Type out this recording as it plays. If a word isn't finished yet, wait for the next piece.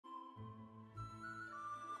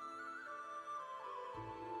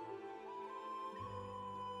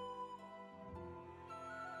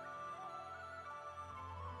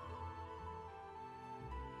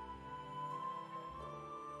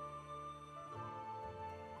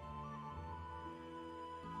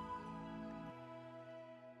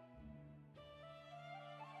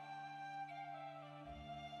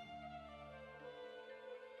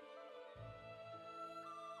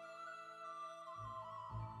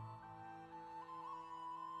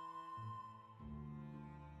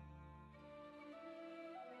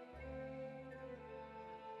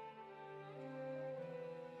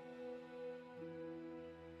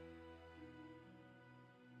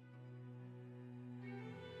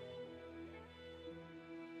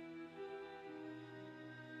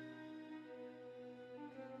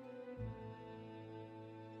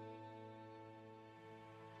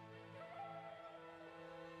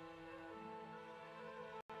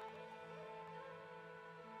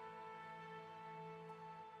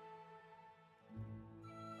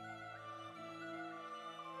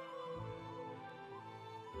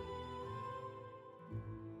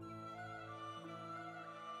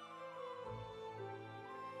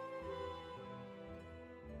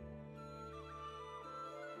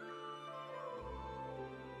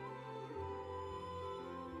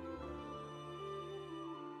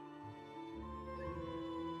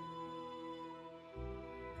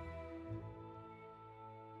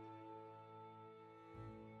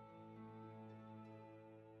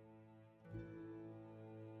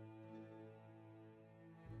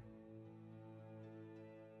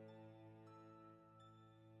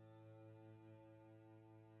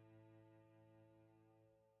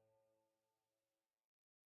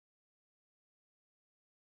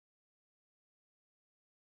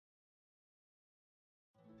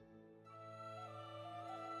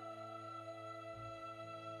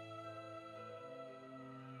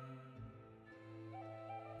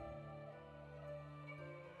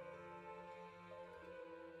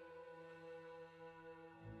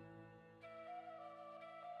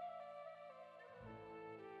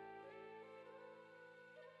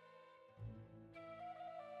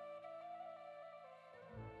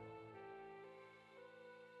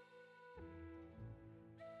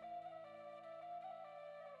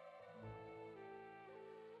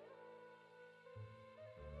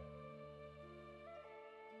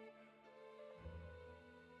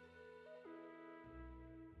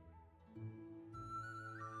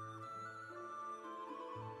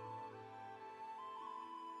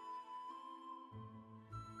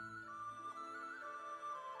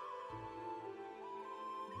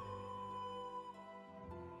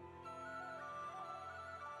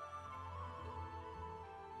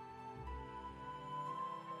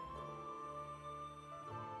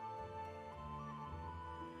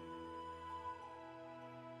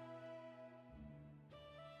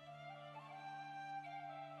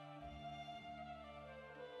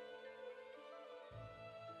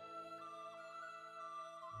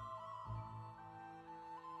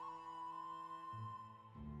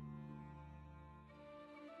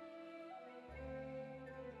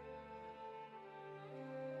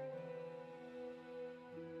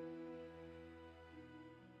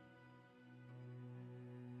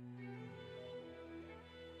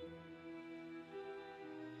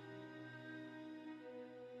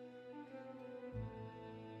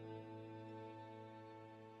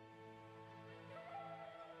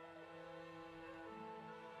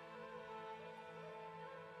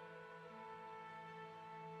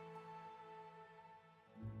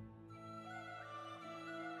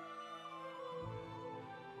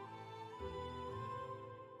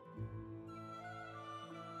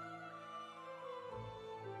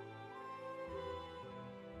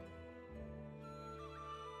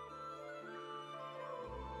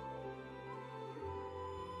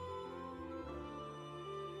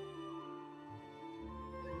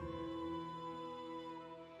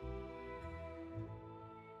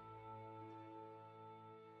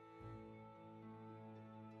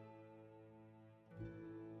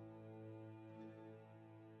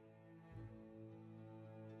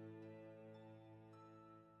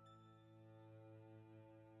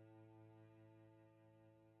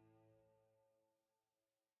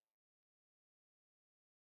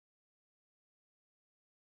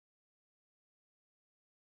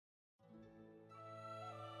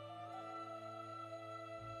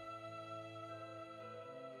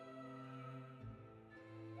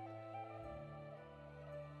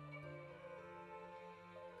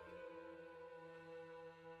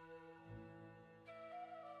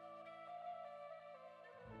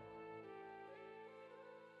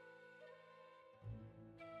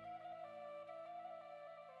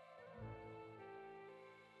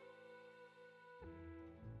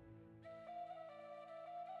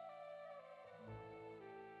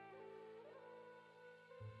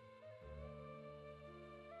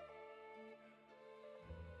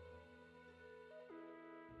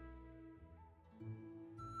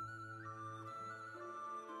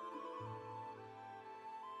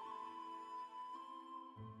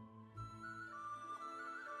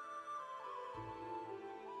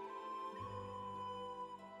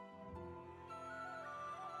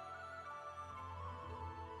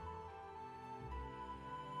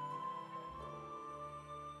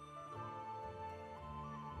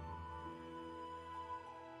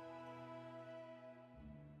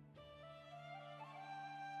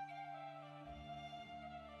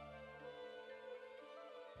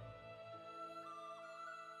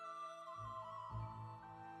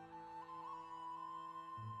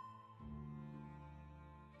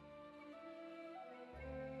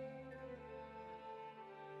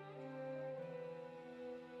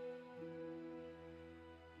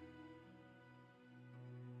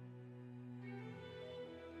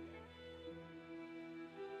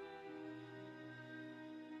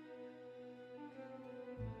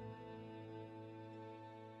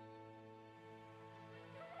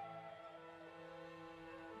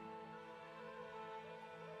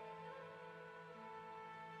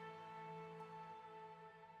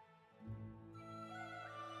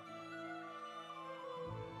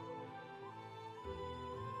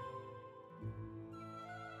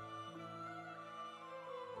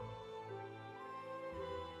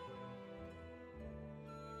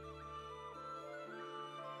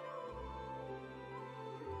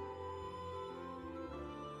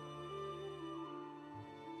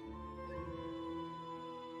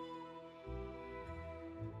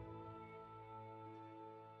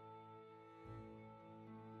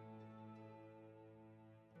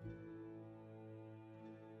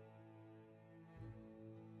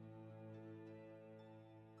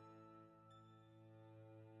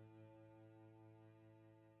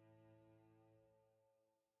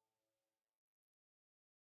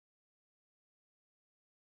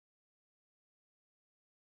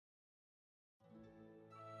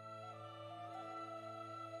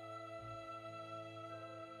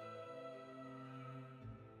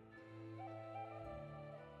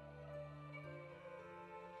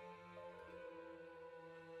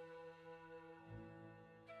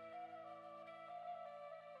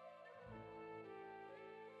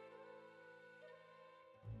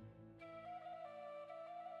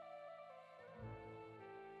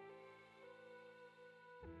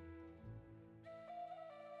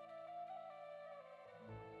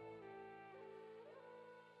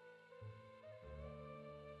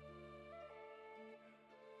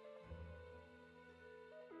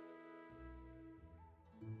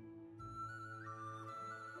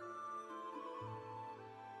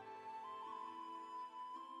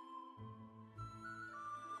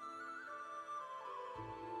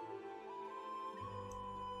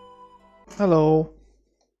Hello.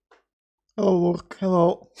 Hello, work.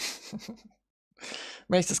 Hello.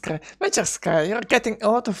 Major Sky, you're getting a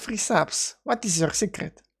lot of free subs. What is your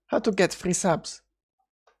secret? How to get free subs?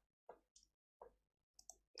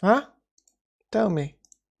 Huh? Tell me.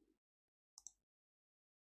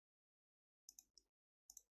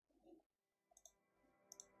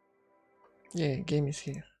 Yeah, game is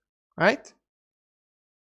here. Right?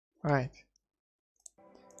 Right.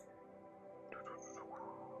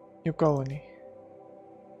 New colony.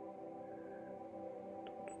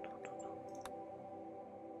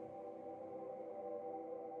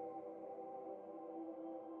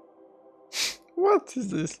 What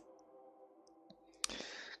is this?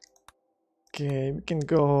 Okay, we can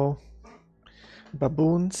go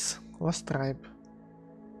baboons. Lost tribe.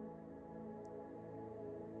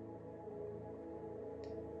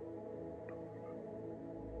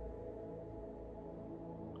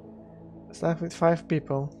 Start with 5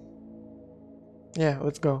 people. Yeah,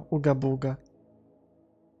 let's go. Ooga booga.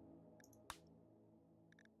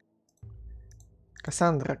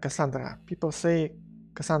 Cassandra. People say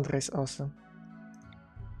Cassandra is awesome.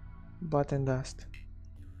 Blood and dust.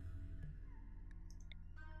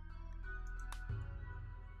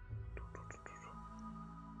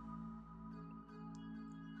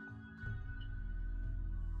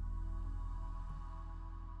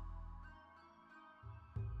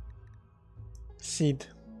 Seed.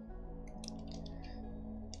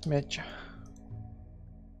 Mecha.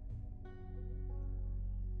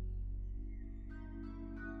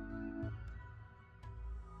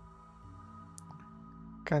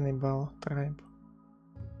 Cannibal tribe.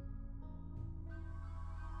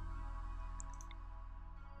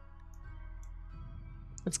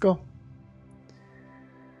 Let's go.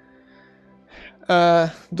 Do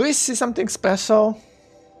you see something special?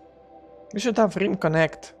 We should have Rim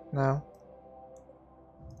Connect now.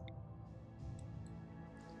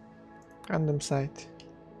 Random site.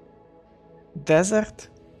 Desert.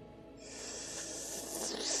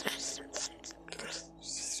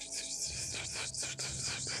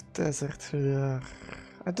 Desert. Yeah.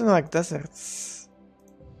 I don't like deserts.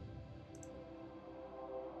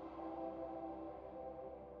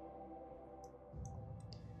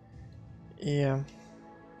 Yeah.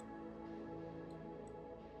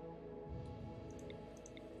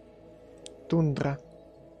 Tundra.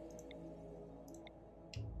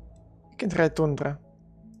 You can try tundra.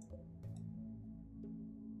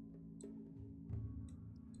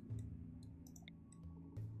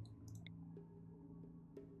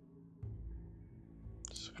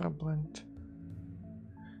 Shrubland.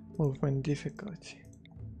 Movement difficulty.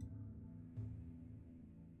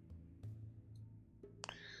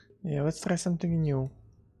 Yeah, let's try something new.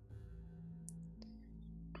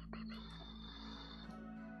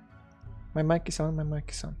 My mic is on,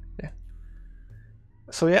 yeah.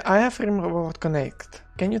 So yeah, I have Rimworld Connect.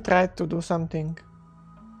 Can you try to do something?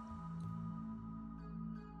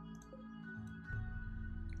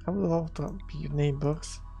 I would love to be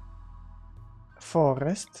neighbors.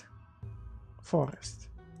 Forest.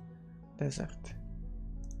 Desert.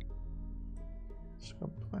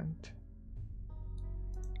 Shrubland.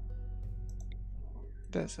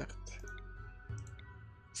 Desert.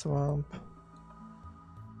 Swamp.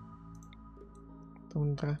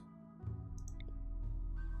 Tundra.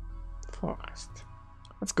 Forest.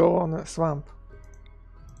 Let's go on a swamp.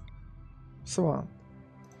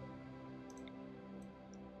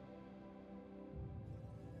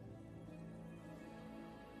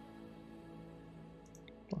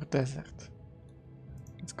 Or desert.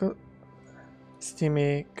 Let's go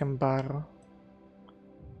Steamy Cambaro.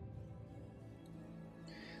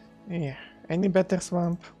 Yeah. Any better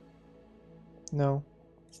swamp? No,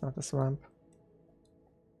 it's not a swamp.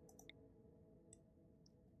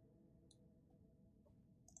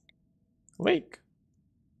 Lake.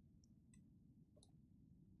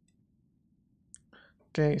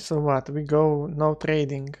 Okay, so what? We go no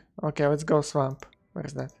trading. Okay, let's go swamp.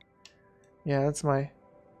 Where's that? Yeah, that's my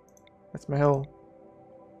home.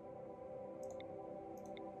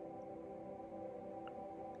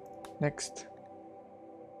 Next.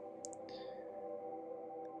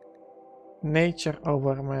 Nature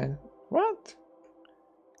overman. What?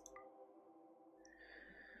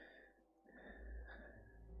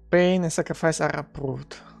 Pain and sacrifice are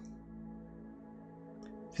approved.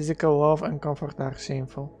 Physical love and comfort are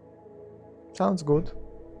shameful. Sounds good.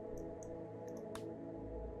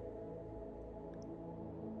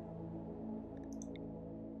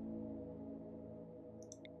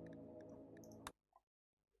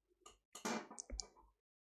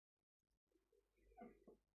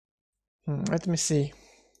 Let me see.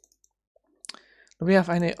 Do we have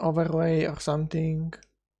any overlay or something?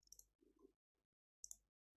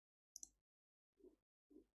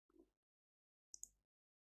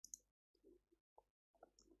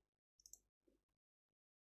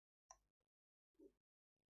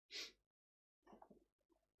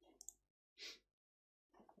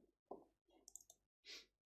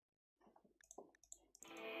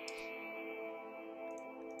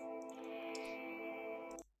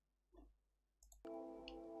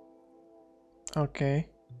 Okay.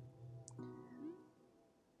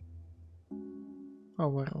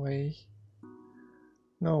 Overlay.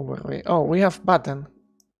 No overlay. Oh, we have button.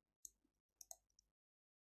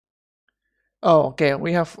 Oh, okay.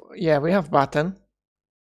 We have, yeah, we have button.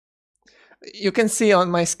 You can see on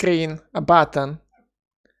my screen a button.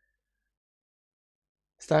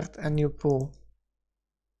 Start a new pool.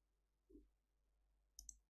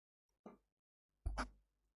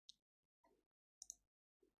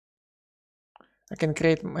 I can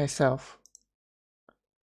create myself.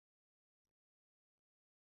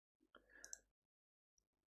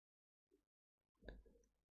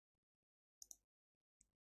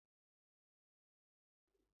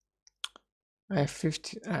 I have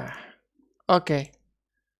 50. Okay.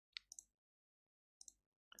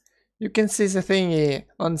 You can see the thingy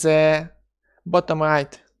on the bottom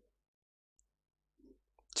right.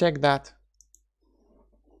 Check that.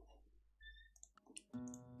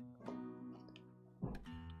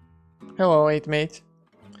 Hello, 8mate.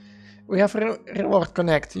 We have Rimworld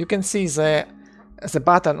Connect. You can see the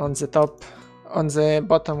button on the top, on the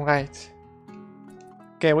bottom right.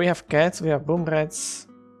 Okay, we have cats, we have boom rats.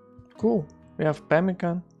 Cool. We have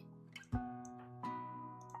pemmican.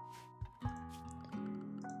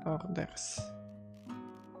 Orders.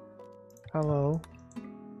 Hello.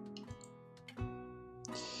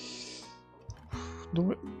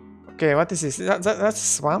 Okay, what is this? That's a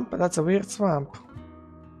swamp? That's a weird swamp.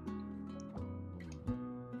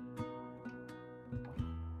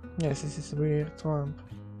 Yes, this is a weird swamp.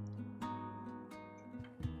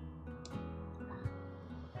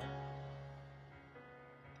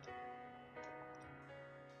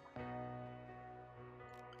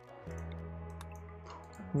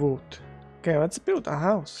 Wood. Okay, let's build a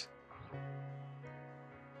house.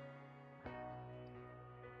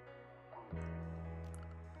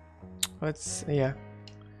 Yeah.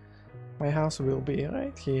 My house will be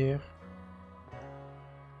right here.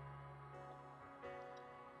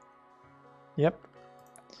 Yep.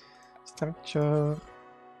 Structure.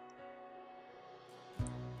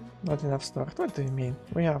 Not enough start. What do you mean?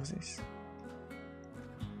 We have this.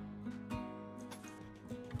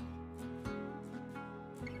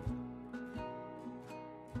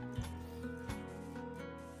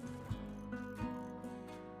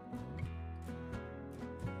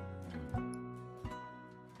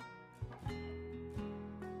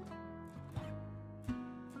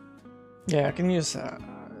 Yeah, I can use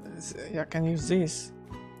this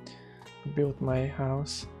to build my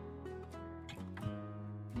house.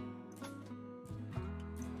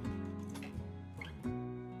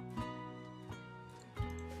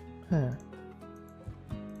 Huh.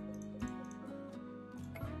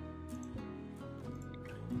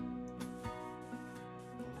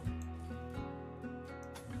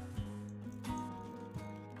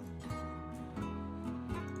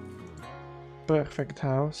 Perfect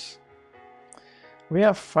house. We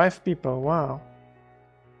have 5 people, wow.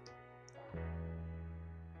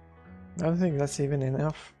 I don't think that's even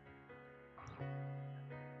enough.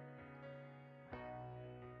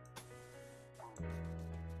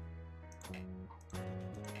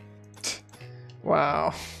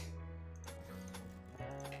 Wow.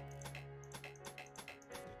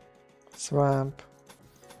 Swamp.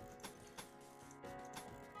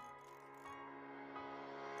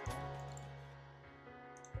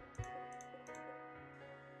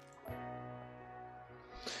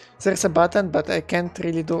 There's a button, but I can't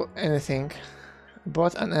really do anything.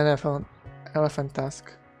 Bought an elephant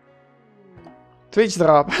task. Twitch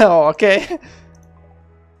drop. Oh, okay.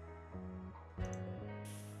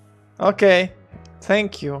 Okay.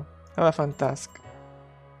 Thank you. Elephant task.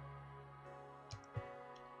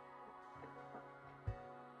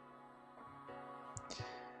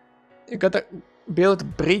 You gotta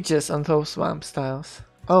build bridges on those swamp styles.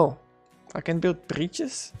 Oh, I can build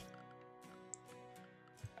bridges?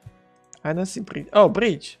 I don't see bridge. Oh,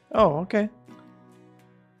 bridge. Oh, okay.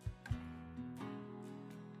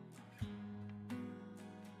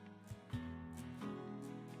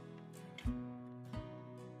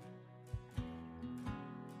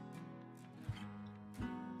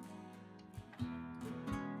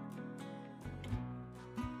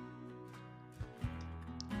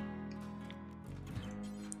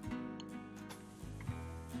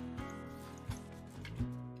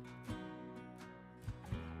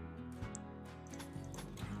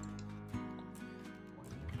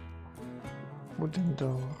 Wooden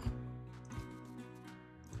door.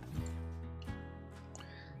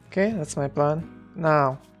 Okay, that's my plan.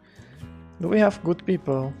 Now, do we have good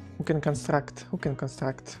people who can construct? Who can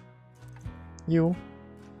construct? You.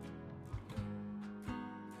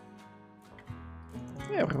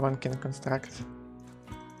 Everyone can construct.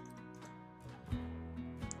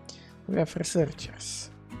 We have researchers.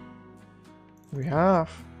 We have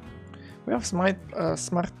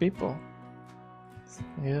smart people.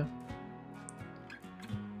 Yeah.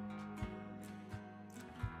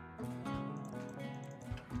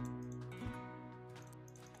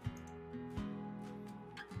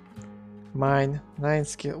 Mine, 9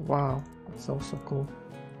 skill. Wow, that's also cool.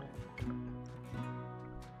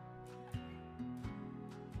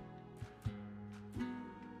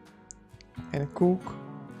 And cook.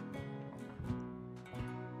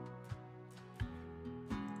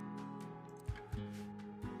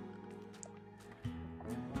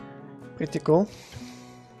 Pretty cool.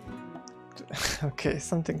 Okay,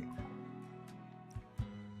 something.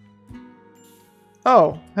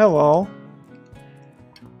 Oh, hello.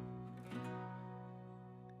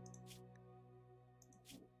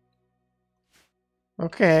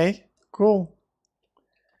 Okay, cool.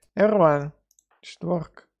 Everyone should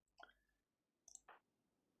work.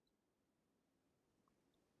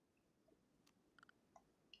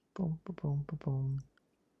 Boom, boom, boom, boom, boom.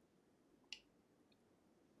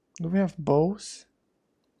 Do we have bows?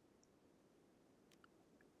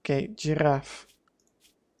 Okay, giraffe.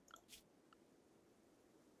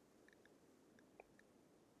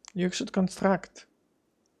 You should construct.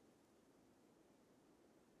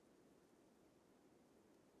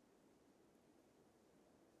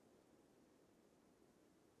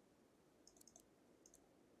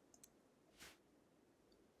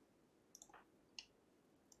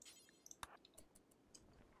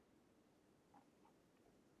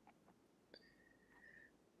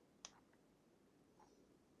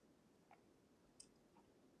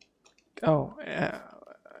 Oh,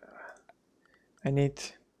 I need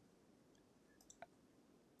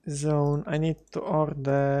zone. I need to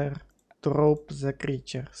order to rope the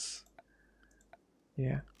creatures.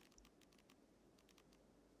 Yeah.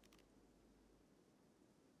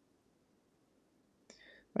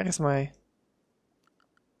 Where is my...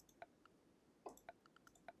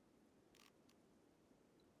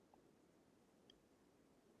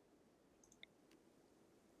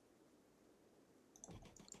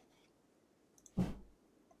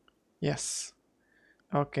 Yes.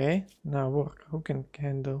 Okay, now work. Who can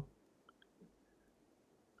handle?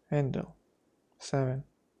 Handle. 7.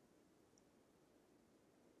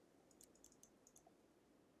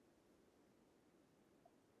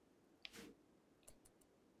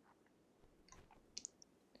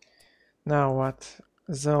 Now what?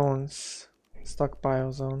 Zones.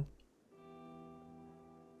 Stockpile zone.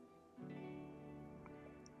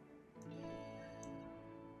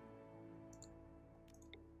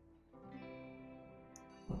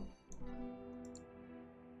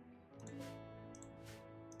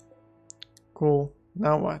 Cool.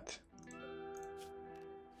 Now what?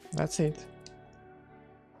 That's it.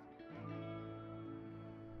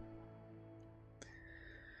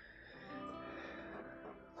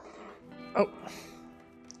 Oh.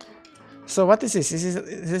 So what is this?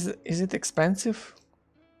 Is it expensive?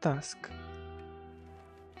 Task.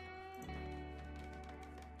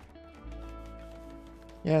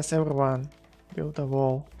 Yes, everyone. Build a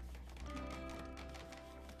wall.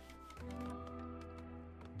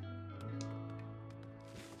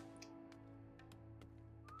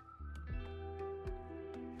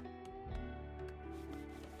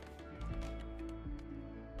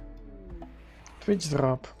 Twitch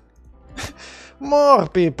drop. More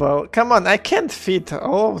people! Come on, I can't fit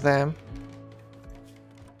all of them.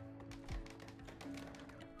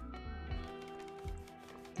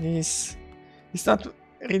 He's not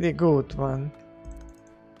really good one.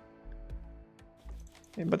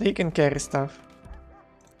 Yeah, but he can carry stuff.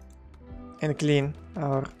 And clean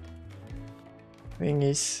our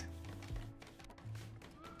thingies.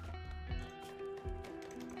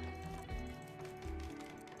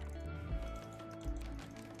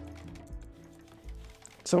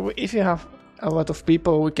 So if you have a lot of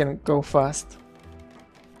people, we can go fast.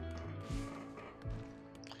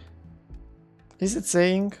 Is it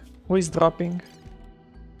saying who is dropping?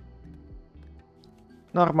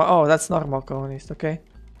 Normal. Oh, that's normal colonist. Okay.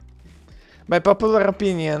 By popular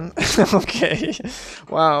opinion. Okay.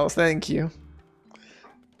 Wow. Thank you.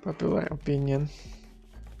 Popular opinion.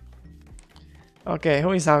 Okay.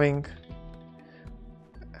 Who is having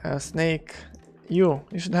a snake? You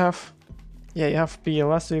should have. Yeah, you have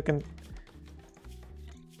POS, so you can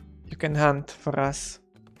can hunt for us.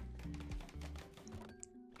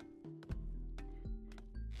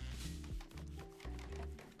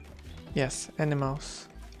 Yes, animals.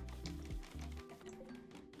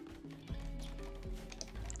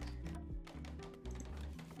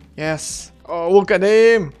 Yes. Oh, look at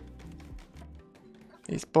him!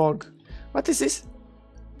 He's Pog. What is this?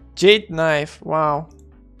 Jade knife. Wow.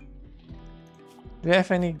 Do you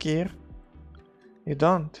have any gear? You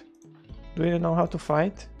don't. Do you know how to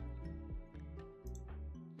fight?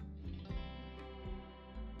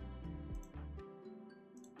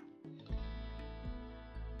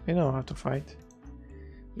 You know how to fight.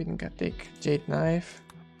 We can take jade knife.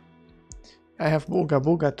 I have booga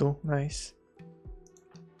booga too. Nice.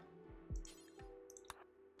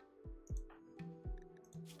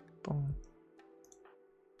 Boom.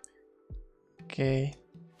 Okay.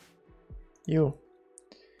 You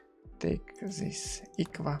take this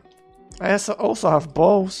Ikva. I also have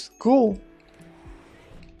bows. Cool.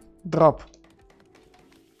 Drop.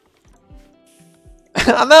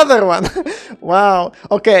 Another one. Wow.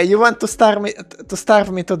 Okay, you want to starve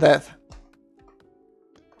me to death.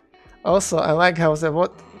 Also, I like how the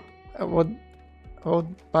what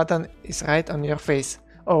button is right on your face.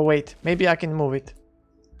 Oh wait, maybe I can move it.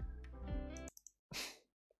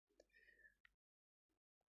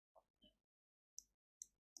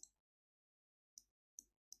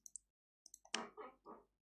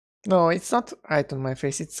 No, it's not right on my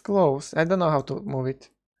face, it's close. I don't know how to move it.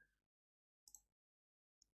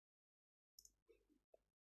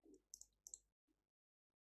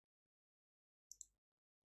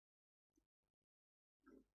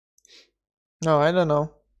 No, I don't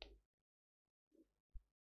know.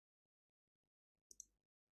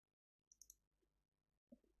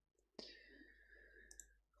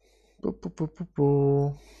 Boo, boo, boo, boo,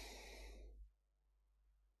 boo.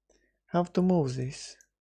 How to move this?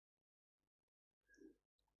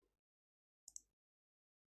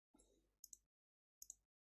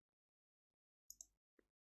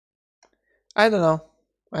 I don't know.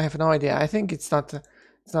 I have no idea. I think it's not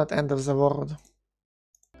end of the world.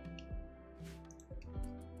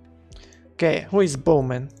 Okay, who is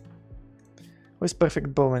Bowman? Who is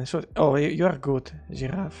perfect Bowman? Oh, you are good,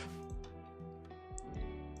 Giraffe.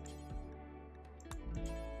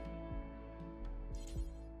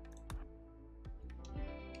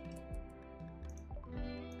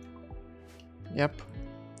 Yep.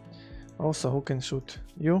 Also, who can shoot?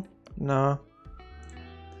 You? No.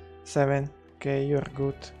 7. Okay, you're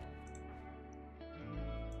good.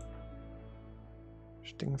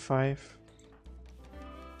 Shooting 5.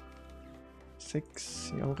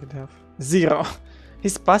 6. You already have 0.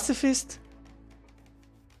 He's pacifist?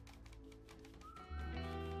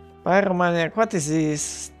 Pyromaniac, what is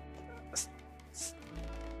this?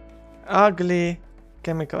 Ugly.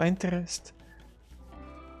 Chemical interest.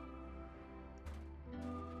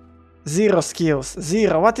 0 skills.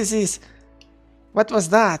 0. What is this? What was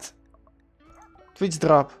that? Twitch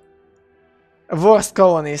drop. A worst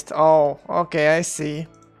colonist. Oh, okay, I see.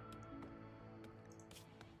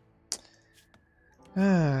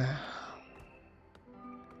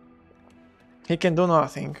 He can do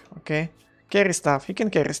nothing, okay? Carry stuff. He can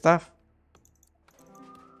carry stuff.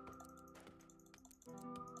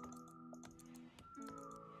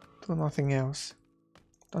 Do nothing else.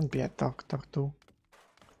 Don't be a doctor too.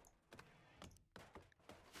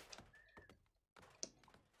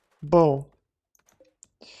 Bow.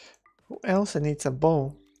 Who else needs a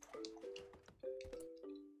bow?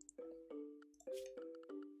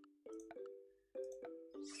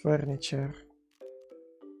 Furniture.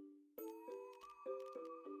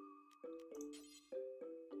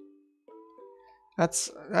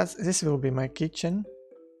 This will be my kitchen.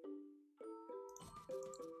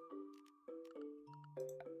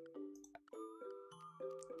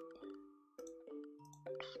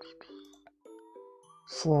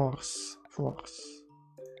 Floors.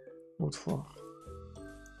 Wood floor.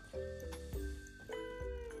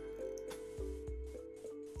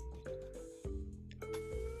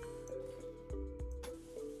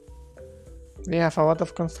 We have a lot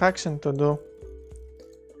of construction to do.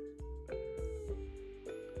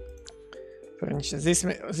 Furniture.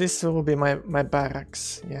 This will be my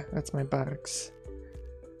barracks. Yeah, that's my barracks.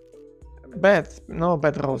 Bed. No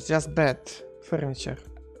bedrolls, just bed. Furniture.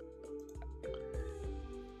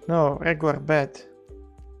 No, regular bed.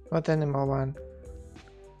 Not animal one.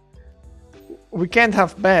 We can't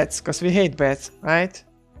have beds, because we hate beds, right?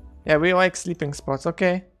 Yeah, we like sleeping spots,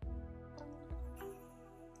 okay.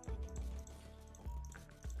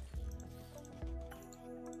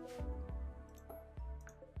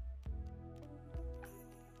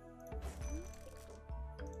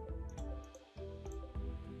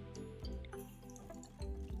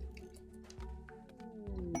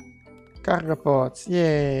 Cargo pods,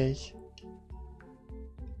 yay!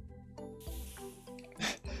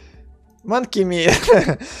 Monkey meat!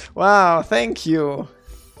 Wow, thank you!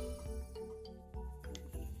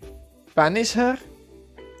 Punish her?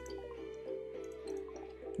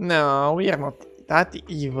 No, we are not that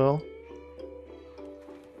evil.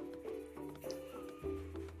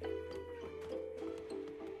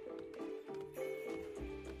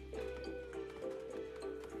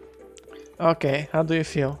 Okay, how do you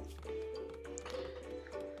feel?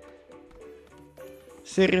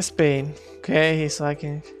 Serious pain. Okay, he's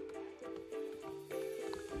liking it.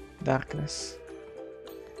 Darkness.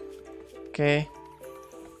 Okay.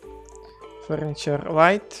 Furniture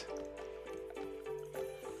white.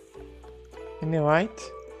 Any white?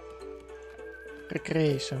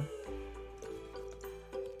 Recreation.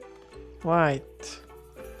 White.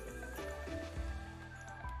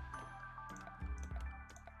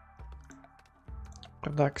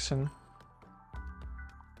 Production.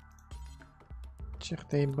 Chair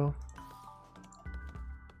table.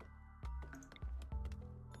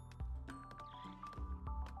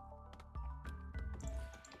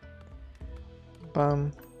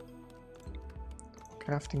 Bam.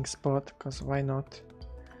 Crafting spot, cause why not?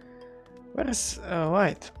 Where is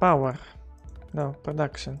white? Power. No,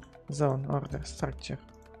 production. Zone, order, structure.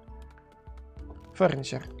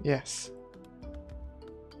 Furniture, yes.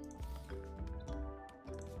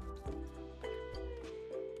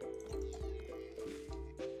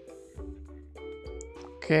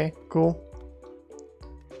 Okay, cool.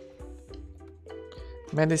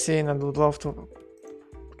 Medicine, I would love to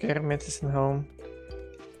carry medicine home.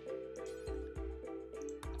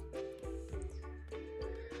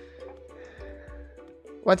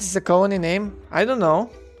 What is the colony name? I don't know.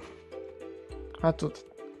 How to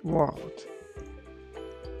world.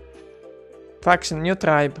 Faction, new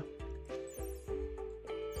tribe.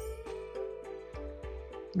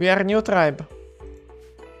 We are new tribe.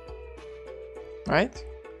 Right?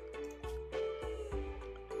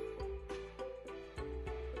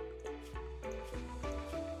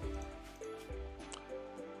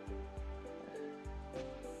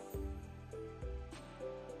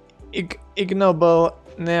 Ignoble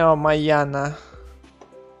Neo-Mayana.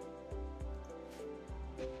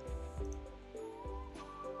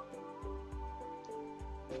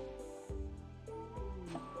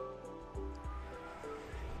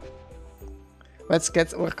 Let's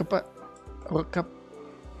get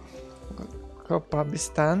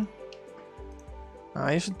Urkabistan. Ah,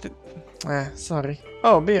 you should... sorry.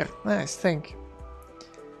 Oh, beer. Nice, thank you.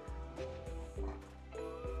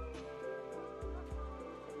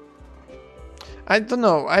 I don't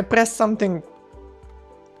know, I pressed something...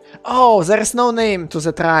 Oh, there is no name to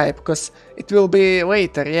the tribe, because it will be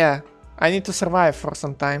later, yeah. I need to survive for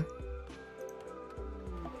some time.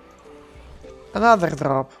 Another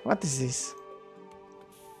drop. What is this?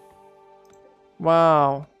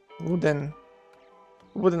 Wow. Wooden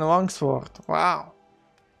longsword. Wow.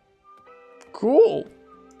 Cool.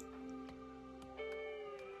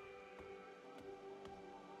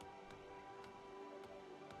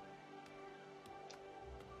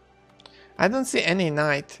 I don't see any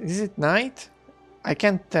night. Is it night? I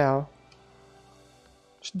can't tell.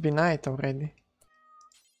 Should be night already.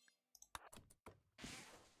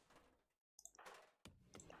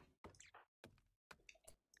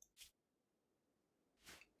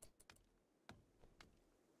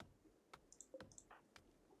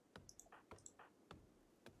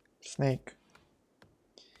 Snake.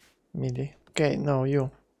 MIDI. Okay, no, you.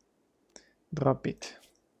 Drop it.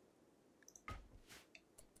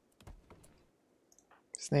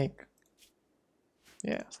 Snake.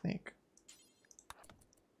 Yeah, snake.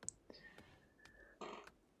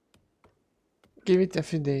 Give it a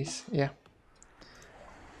few days, yeah.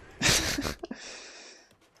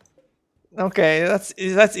 Okay,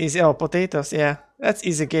 that's easy. Oh, potatoes, yeah. That's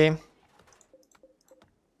easy game.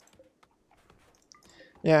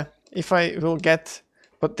 Yeah, if I will get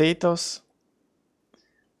potatoes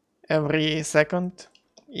every second,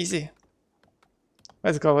 easy.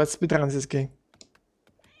 Let's go, let's speedrun this game.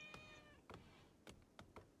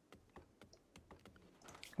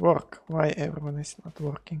 Work. Why everyone is not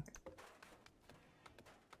working?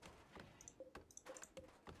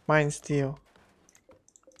 Mine steel.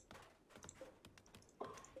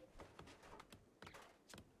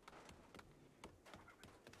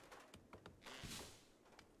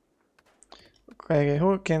 Okay,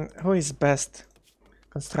 who is best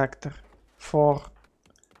constructor? 4.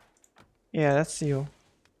 Yeah, that's you.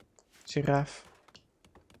 Giraffe.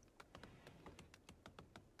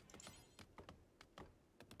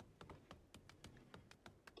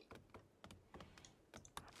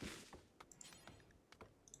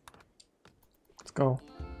 Let's go.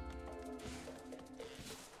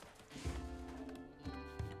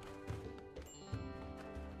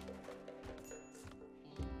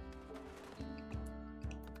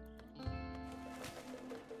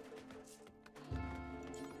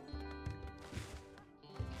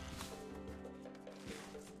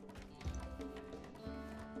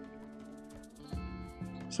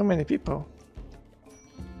 So many people.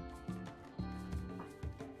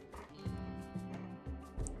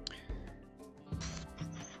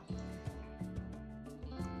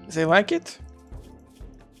 They like it?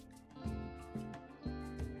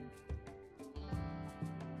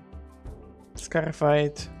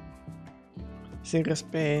 Scarified. Serious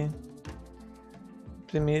pain.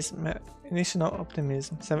 Optimism. Initial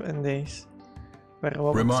optimism. 7 days.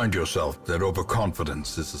 Remind yourself that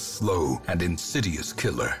overconfidence is a slow and insidious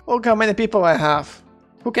killer. Look how many people I have.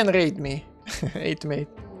 Who can raid me? 8 mate.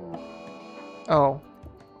 Oh.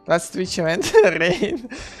 That's Twitch event. Raid.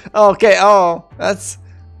 Okay, oh. That's...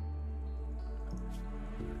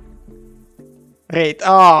 Raid.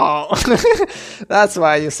 Oh. That's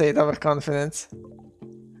why you say overconfidence.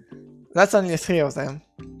 That's only 3 of them.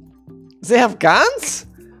 They have guns?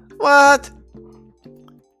 What?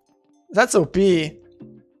 That's OP.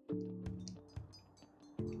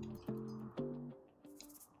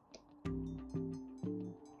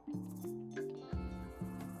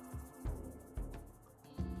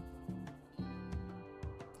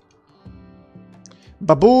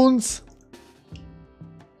 Baboons!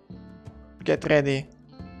 Get ready.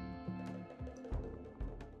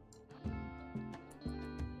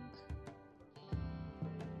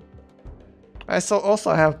 I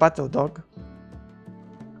also have Battle Dog.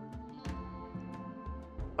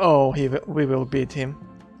 Oh, we will beat him.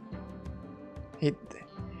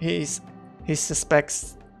 He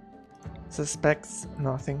suspects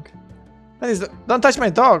nothing. What is that? Don't touch my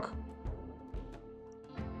dog.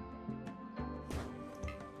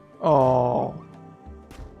 Oh,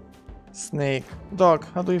 snake. Dog,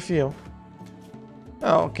 how do you feel?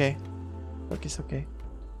 Oh, okay. Dog is okay.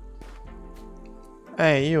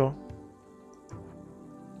 Hey, you.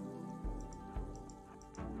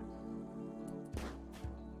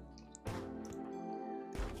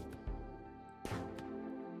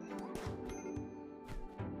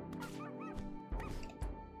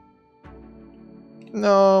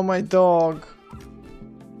 No, my dog.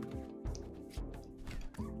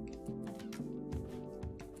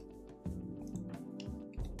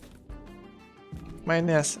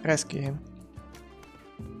 Minus, rescue him.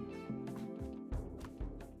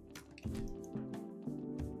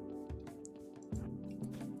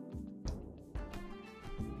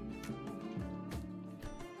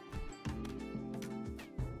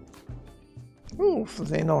 Oof,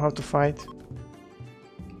 they know how to fight.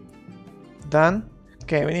 Done?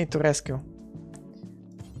 Okay, we need to rescue.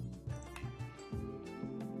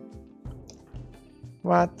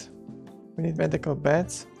 What? We need medical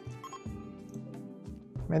beds.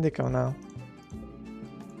 Medical now.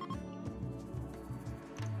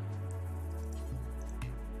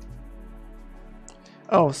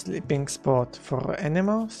 Oh, sleeping spot for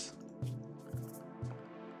animals.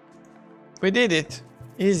 We did it.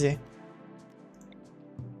 Easy.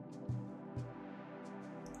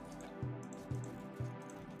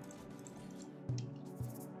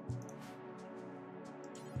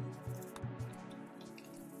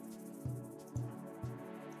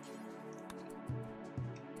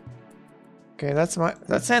 Okay,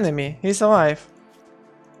 that's enemy. He's alive.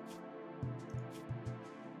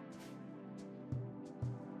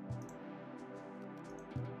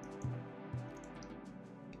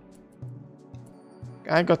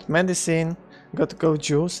 I got medicine, got go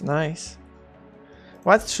juice, nice.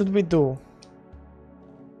 What should we do?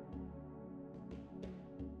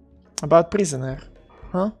 About prisoner,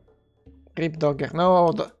 huh? Rip dogger,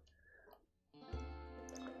 no.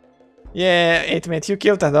 Yeah, 8 mate, you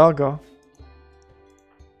killed a doggo.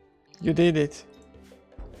 You did it.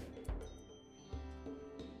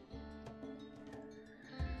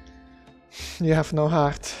 You have no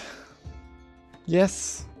heart.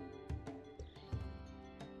 Yes.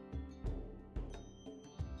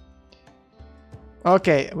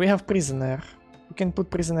 Okay, we have prisoner. We can put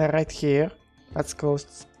prisoner right here. That's closed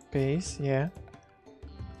space, yeah.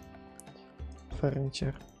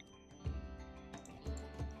 Furniture.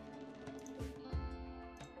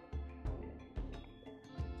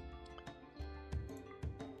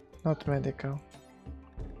 Not medical.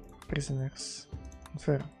 Prisoners.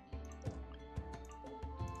 Confirm.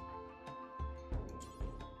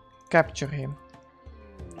 Capture him.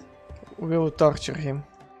 We will torture him.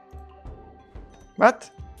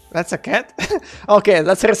 What? That's a cat? Okay,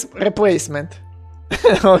 that's replacement.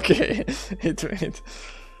 Okay, wait.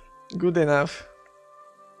 Good enough.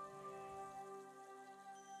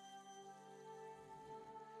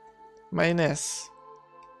 Minus.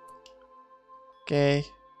 Okay.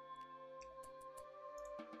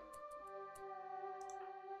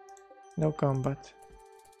 No combat.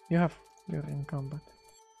 You're in combat.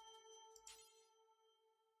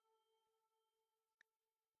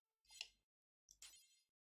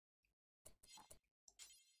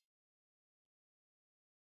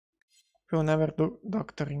 We'll never do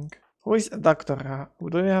doctoring. Who is a doctor?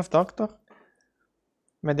 Do we have doctor?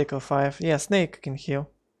 Medical 5. Yeah, Snake can heal.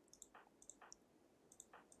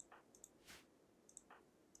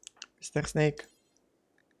 Mr. Snake.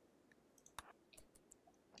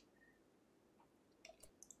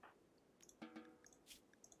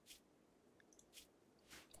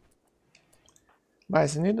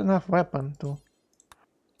 Bison, you don't have weapon to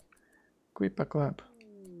equip a club.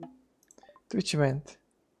 Twitch event.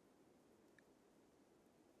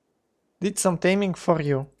 Did some taming for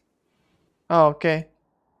you. Oh, okay.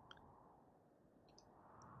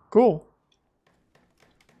 Cool.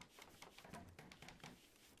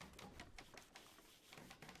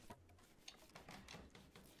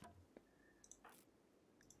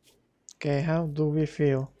 Okay, how do we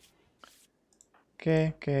feel?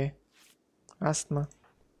 Okay. Asthma.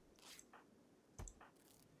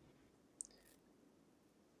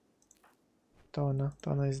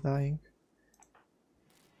 Tona is dying.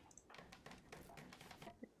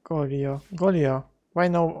 Golio. Why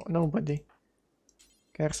nobody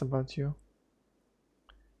cares about you?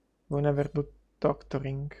 We'll never do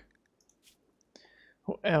doctoring.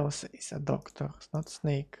 Who else is a doctor? It's not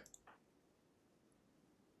Snake.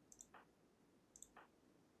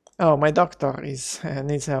 Oh, my doctor is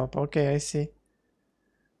needs help. Okay, I see.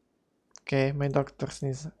 Okay, my doctor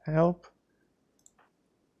needs help.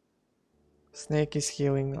 Snake is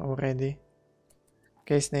healing already.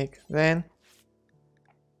 Okay, Snake. Then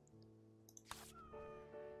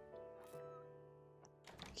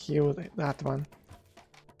heal that one.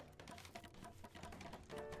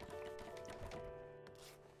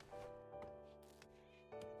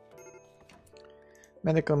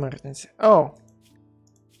 Medical emergency. Oh!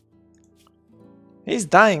 He's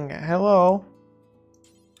dying. Hello.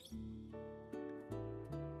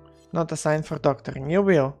 Not a sign for doctoring. You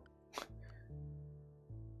will.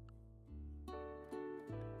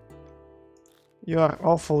 You are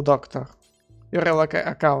awful doctor. You're like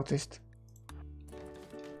a cultist.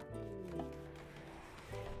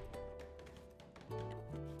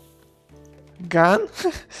 Gun?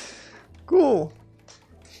 Cool.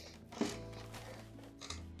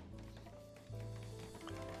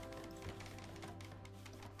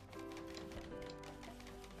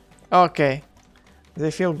 Okay.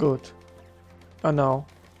 They feel good. Oh no.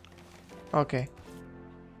 Okay.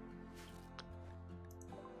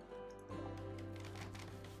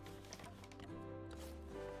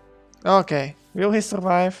 Okay. Will he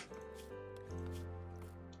survive?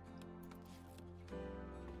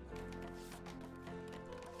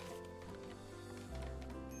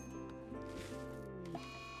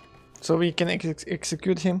 So we can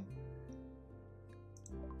execute him?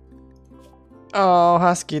 Oh,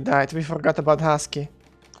 Husky died. We forgot about Husky.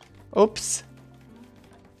 Oops.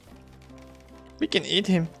 We can eat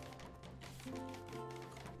him.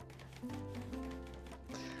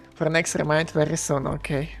 For next remind very soon,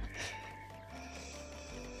 okay.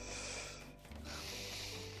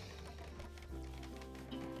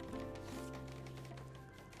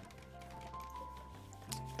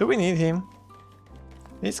 Do we need him?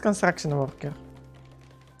 He's construction worker.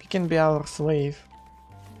 He can be our slave.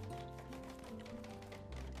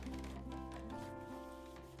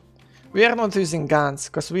 We are not using guns,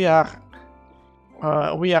 because we are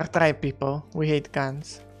tribe people. We hate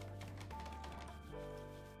guns.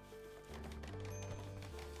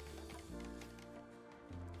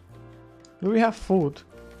 Do we have food?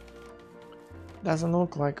 Doesn't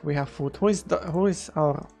look like we have food. Who is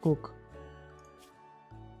our cook?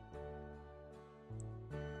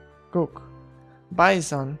 Cook.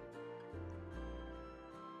 Bison.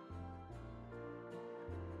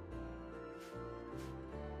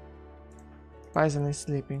 Bison is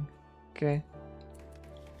sleeping. Okay.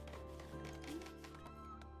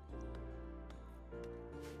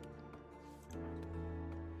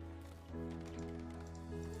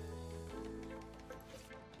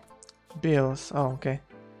 Bills. Oh, okay.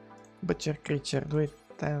 Butcher creature. Do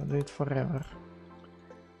it forever.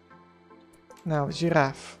 Now,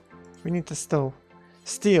 giraffe. We need a stove.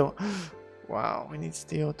 Steel. Wow, we need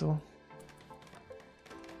steel too.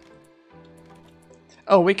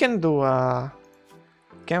 Oh, we can do a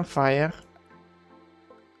campfire.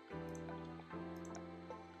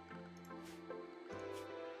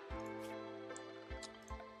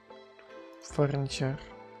 furniture.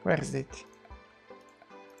 Where is it?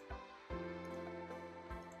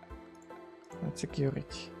 And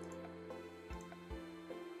security.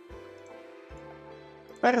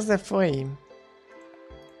 Where is the flame?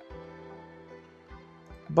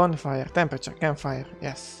 Bonfire, temperature, campfire,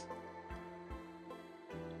 yes.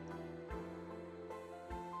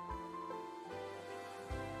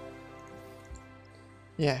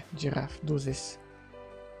 Yeah, giraffe, do this.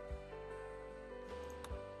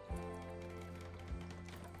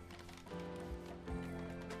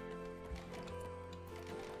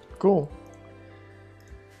 Cool.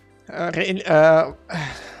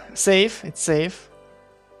 Safe, it's safe.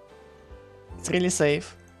 It's really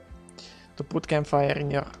safe to put campfire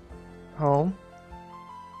in your home.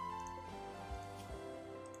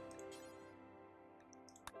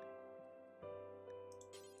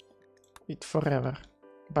 Eat forever.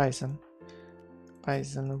 Bison.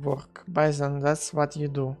 Bison work. Bison, that's what you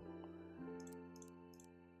do.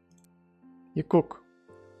 You cook.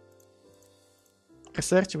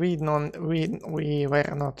 Research, we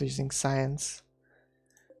were not using science.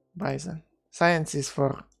 Bison. Science is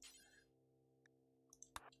for...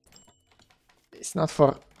 It's not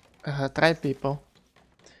for tribe people.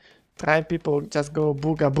 Tribe people just go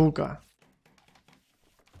booga booga.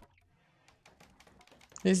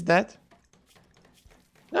 He's dead?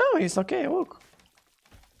 No, he's okay, look.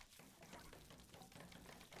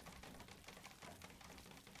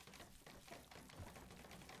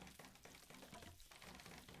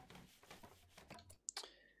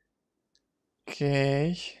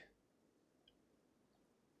 Okay.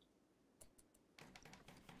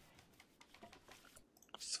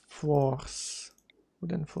 Floors.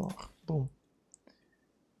 Wooden floor. Boom.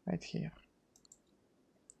 Right here.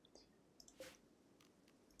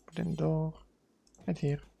 Wooden door. Right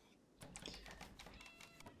here.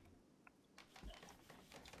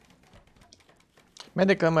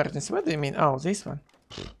 Medical emergency. What do you mean? Oh, this one.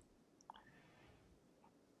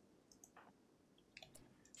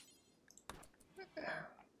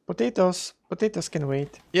 Potatoes. Potatoes can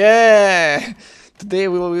wait. Yeah! Today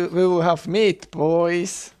we will have meat,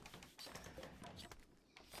 boys.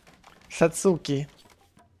 Satsuki.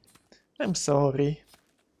 I'm sorry.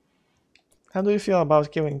 How do you feel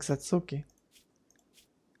about killing Satsuki?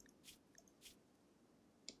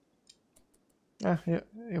 Ah,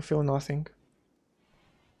 you feel nothing.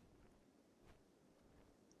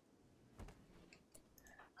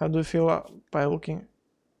 How do you feel by looking?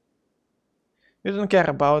 You don't care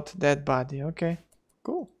about that body, okay?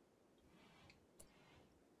 Cool.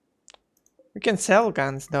 We can sell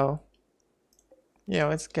guns though. Yeah,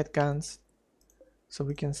 let's get guns. So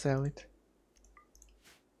we can sell it.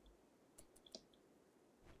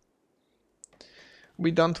 We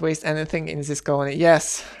don't waste anything in this colony.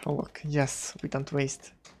 Yes! Oh, look, yes, we don't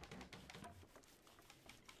waste.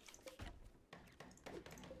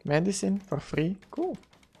 Medicine for free? Cool.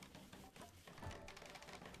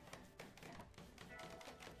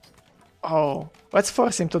 Oh, let's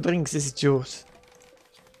force him to drink this juice.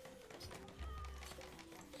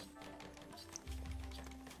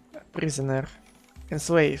 Prisoner.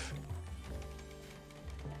 Enslave.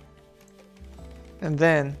 And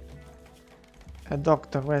then a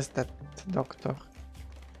doctor. Where's that doctor?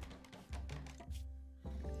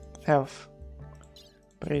 Health.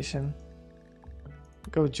 Operation.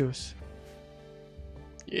 Go juice.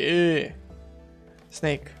 Yeah.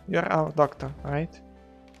 Snake, you're our doctor, right?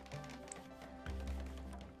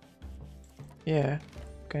 Yeah,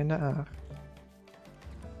 kinda are.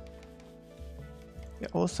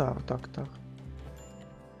 You're also our doctor.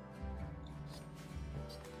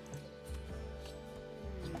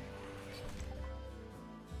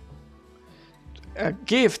 A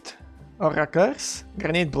gift or a curse?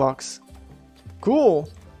 Granite blocks. Cool.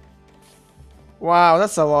 Wow,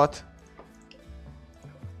 that's a lot.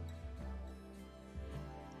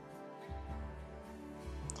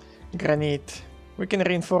 Granite. We can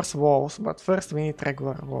reinforce walls, but first we need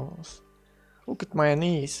regular walls. Look at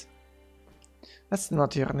mayonnaise. That's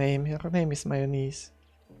not your name. Your name is mayonnaise.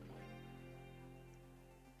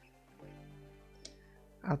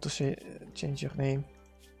 How to change your name?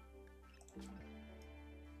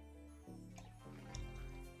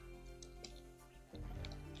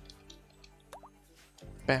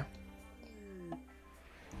 Bam.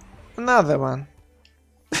 Another one.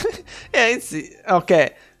 Yeah, it's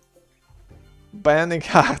okay. Bionic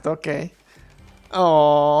heart, okay.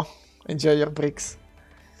 Oh, enjoy your bricks.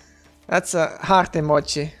 That's a heart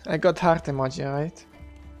emoji. I got heart emoji, right?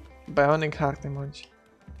 Bionic heart emoji.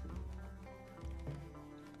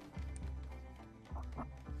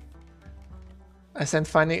 I sent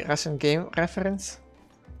funny Russian game reference.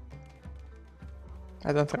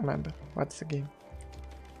 I don't remember. What's the game?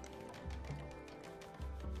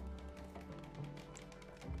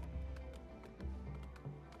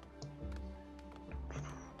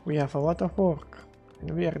 We have a lot of work,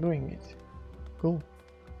 and we are doing it. Cool.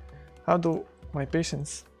 How do my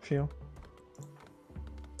patients feel?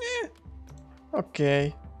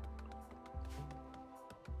 Okay.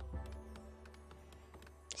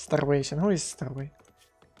 Starvation. Who is starving?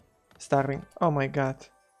 Oh my god.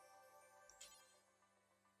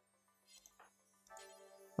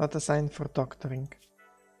 Not a sign for doctoring.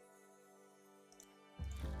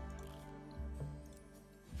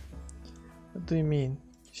 What do you mean?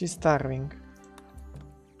 She's starving.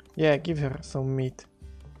 Yeah, give her some meat.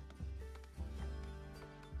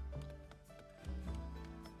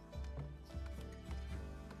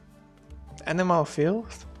 Animal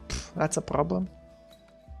filth? Pff, that's a problem.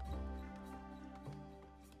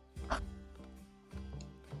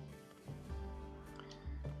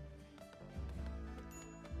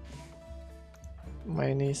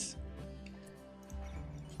 Mayonnaise.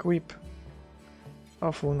 Quip.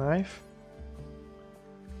 Awful knife.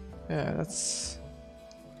 Yeah, that's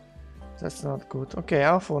not good. Okay,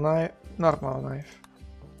 awful knife, normal knife.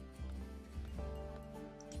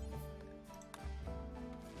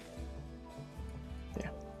 Yeah.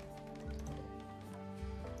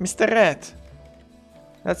 Mr. Red.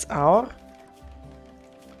 That's our?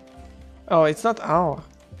 Oh, it's not our.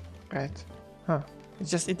 Right. Huh.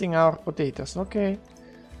 It's just eating our potatoes. Okay.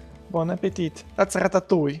 Bon appetit. That's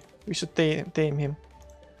Ratatouille. We should tame him.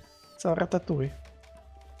 It's our Ratatouille.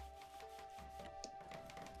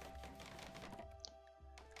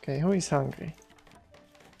 Okay, who is hungry?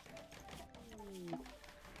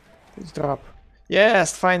 Let's drop.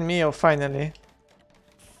 Yes, fine meal, finally.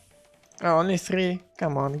 Oh, only 3?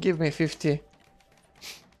 Come on, give me 50.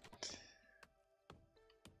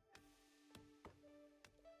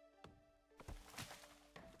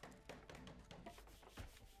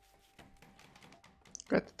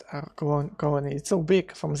 Got our colony. It's so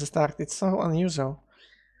big from the start. It's so unusual.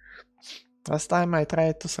 Last time I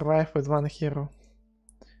tried to survive with 1 hero.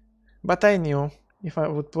 But I knew if I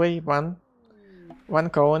would play one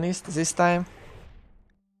colonist this time.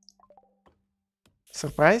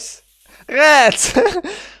 Surprise? Rats!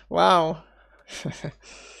 Wow.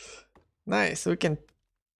 Nice, we can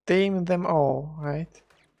tame them all, right?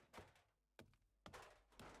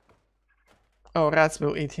 Oh, rats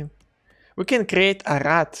will eat him. We can create a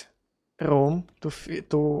rat room to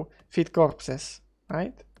feed corpses,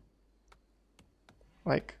 right?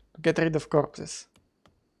 Like, to get rid of corpses.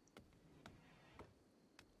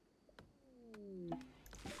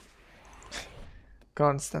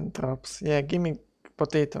 Constant drops. Yeah, give me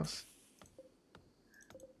potatoes.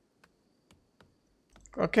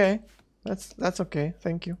 Okay, that's okay.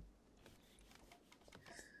 Thank you.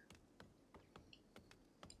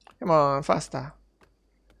 Come on, faster.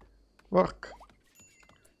 Work.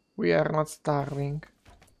 We are not starving.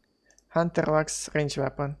 Hunter lacks range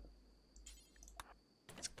weapon.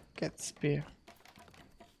 Let's get spear.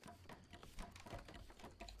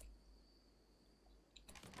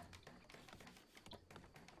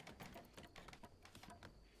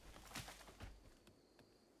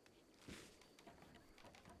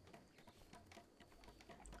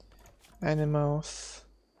 Animals.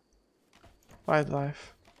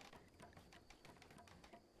 Wildlife.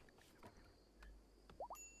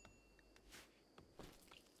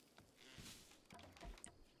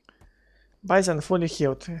 Bison fully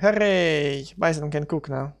healed. Hooray! Bison can cook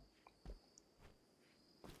now.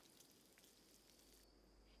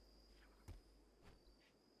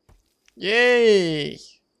 Yay!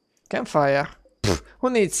 Campfire. Pfft, who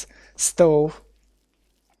needs stove?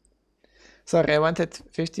 Sorry, I wanted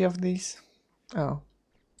 50 of these. Oh.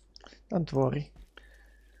 Don't worry.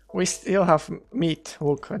 We still have meat.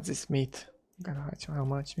 Look at this meat. I'm gonna watch how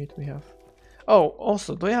much meat we have. Oh,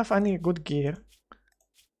 also, do you have any good gear?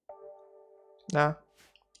 Nah.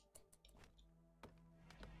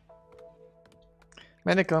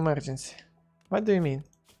 Medical emergency. What do you mean?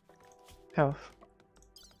 Health.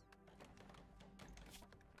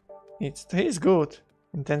 He's good.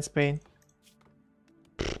 Intense pain.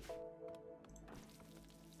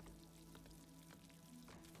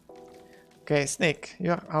 Okay, Snake,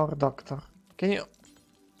 you're our doctor. Can you...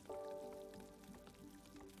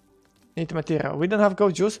 Need material. We don't have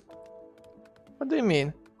goat juice? What do you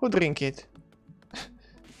mean? Who drink it?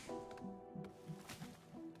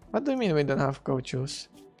 What do you mean we don't have goat juice?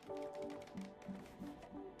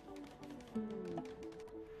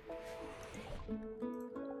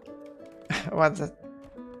 What's that?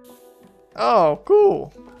 Oh,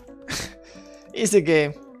 cool! Easy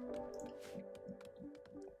game.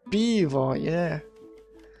 Pivo, yeah.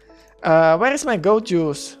 Where is my goat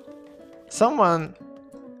juice? Someone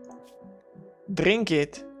drink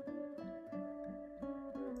it.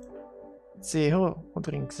 Let's see, who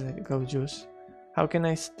drinks the goat juice? How can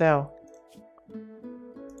I tell?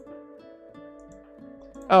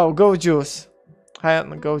 Oh, goat juice. I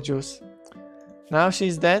had goat juice. Now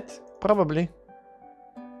she's dead? Probably.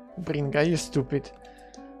 Bringa, you stupid.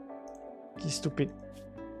 You stupid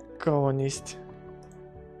colonist.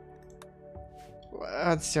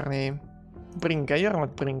 What's your name? Bringa, you're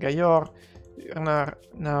not Bringa, you're not,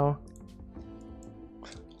 no.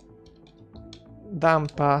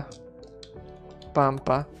 Dampa.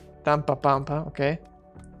 Pampa. Dampa Pampa, okay.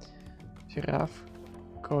 Giraffe.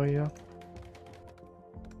 Koyo.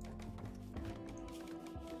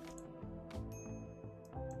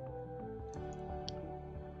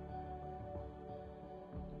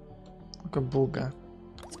 Kabuga.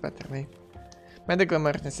 It's better name. Medical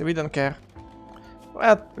emergency, we don't care.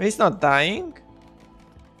 What? He's not dying?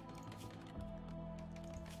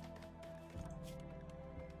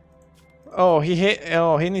 Oh,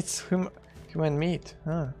 he needs human meat.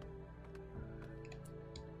 Huh.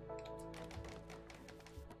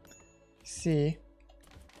 See.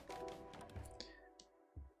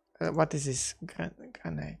 What is this?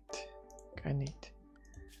 Granite.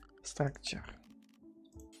 Structure.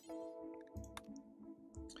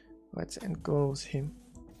 Let's enclose him.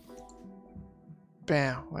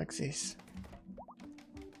 Bam, like this.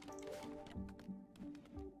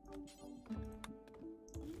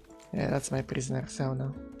 Yeah, that's my prisoner cell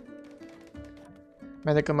now.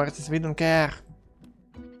 Medical emergency, we don't care.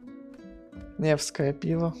 Невское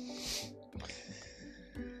пиво.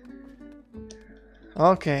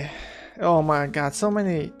 Okay. Oh my god, so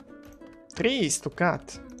many trees to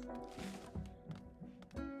cut.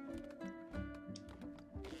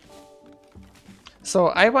 So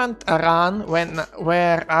I want a run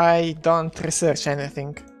where I don't research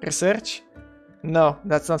anything. Research? No,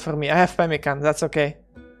 that's not for me. I have pemmican, that's okay.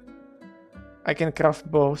 I can craft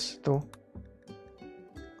bows too.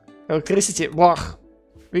 Electricity, wah!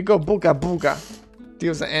 We go booga booga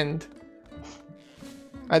till the end.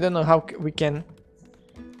 I don't know how we can.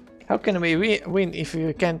 How can we win if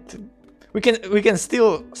we can't? We can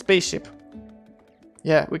steal spaceship.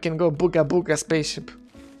 Yeah, we can go booga booga spaceship.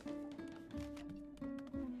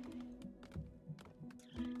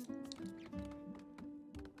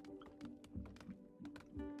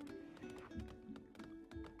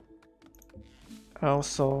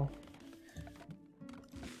 Also,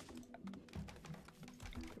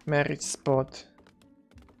 marriage spot.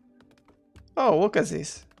 Oh, look at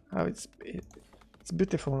this! How it's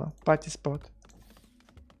beautiful now. Party spot.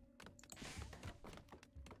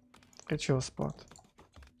 Ritual spot.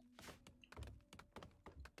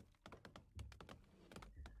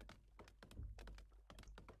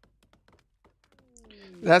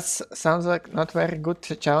 That sounds like not very good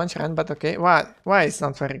challenge run, but okay. Why it's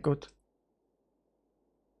not very good?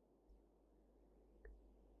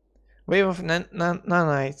 Wave of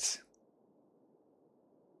nanites.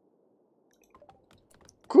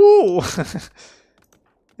 Cool!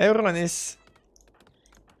 Everyone is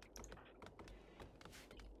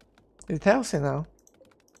healthy now.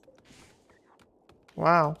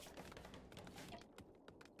 Wow.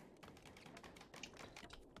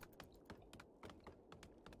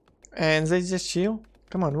 And they just chill?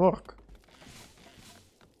 Come on, work.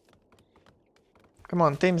 Come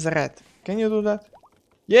on, tame the rat. Can you do that?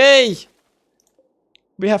 Yay!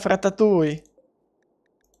 We have ratatouille.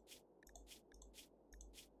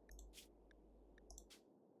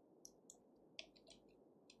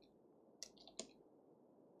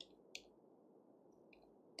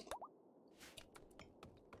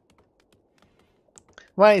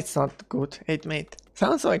 Why it's not good? 8 mate.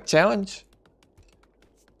 Sounds like challenge.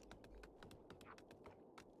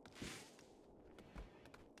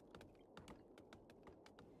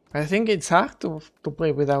 I think it's hard to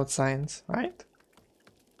play without science, right?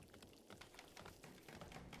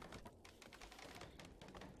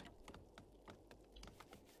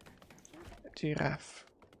 Giraffe.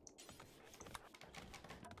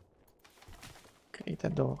 Create a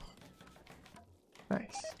door.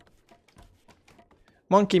 Nice.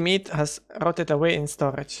 Monkey meat has rotted away in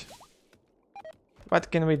storage.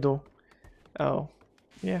 What can we do? Oh,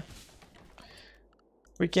 yeah.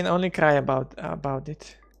 We can only cry about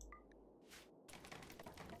it.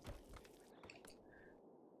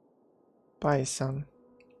 Bison.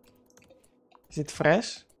 Is it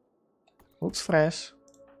fresh? Looks fresh.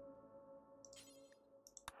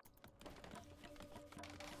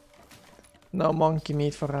 No monkey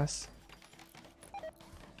meat for us.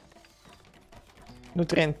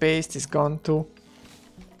 Nutrient paste is gone too.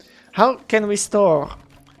 How can we store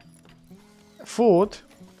food?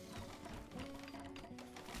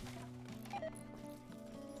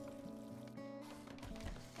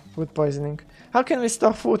 Food poisoning. How can we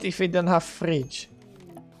store food if we don't have fridge?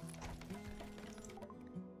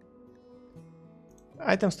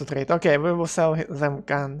 Items to trade. Okay, we will sell them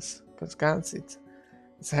guns. Because guns, it's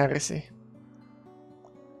heresy.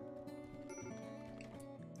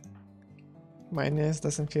 My nose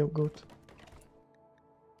doesn't feel good.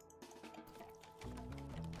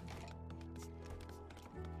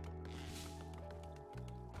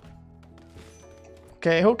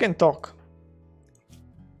 Okay, who can talk?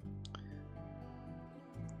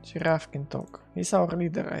 Giraffe can talk. He's our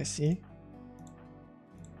leader, I see.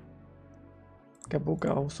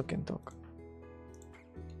 Kabuga also can talk.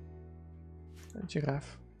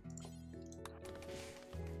 Giraffe.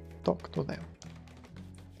 Talk to them.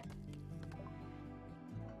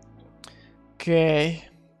 Okay.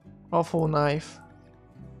 Awful knife.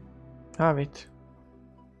 Have it.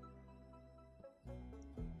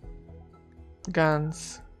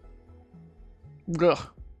 Guns. Gugh.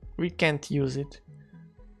 We can't use it.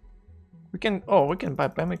 We can. Oh, we can buy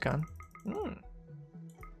pemmican.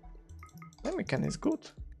 Pemmican is good.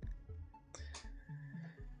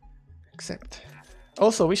 Except.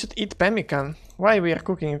 Also, we should eat pemmican. Why we are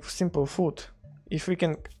cooking simple food? If we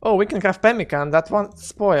can. Oh, we can craft pemmican. That won't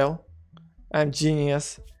spoil. I'm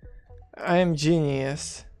genius. I am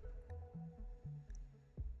genius.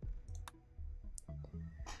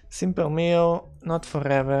 Simple meal, not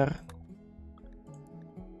forever.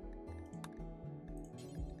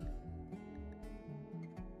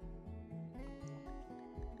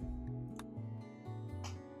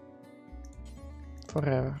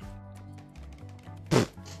 Forever.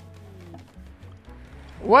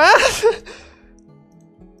 What?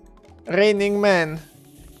 Raining Man.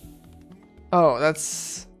 Oh,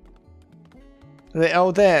 that's... They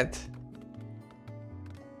all dead.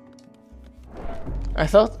 I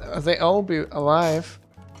thought they all be alive.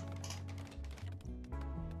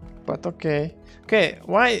 But okay. Okay,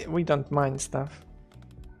 why we don't mine stuff?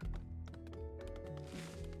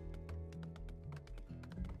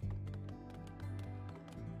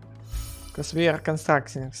 Because we are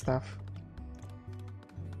constructing stuff.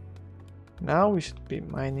 Now we should be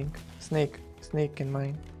mining. Snake can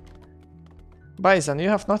mine. Bison, you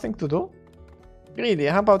have nothing to do? Really,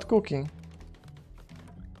 how about cooking?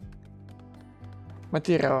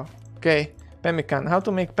 Material. Okay, pemmican. How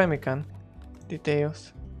to make pemmican?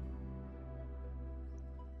 Details.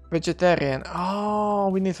 Vegetarian. Oh,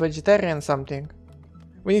 we need vegetarian something.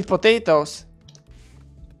 We need potatoes.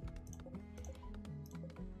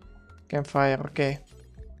 Campfire, okay.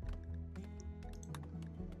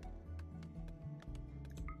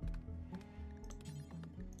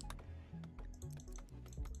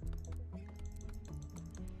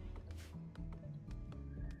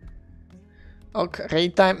 Okay,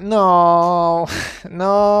 raid time. No,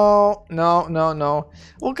 no.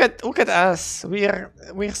 Look at us.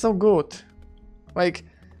 We're so good. Like,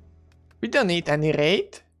 we don't need any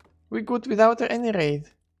raid. We're good without any raid.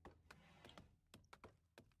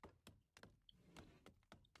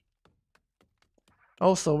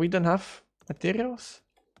 Also, we don't have materials.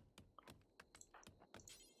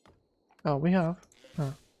 Oh, we have.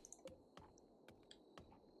 Huh.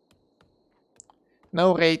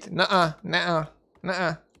 No raid. Nuh-uh.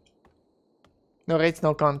 No raids,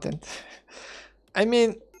 no content. I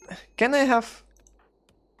mean, can I have...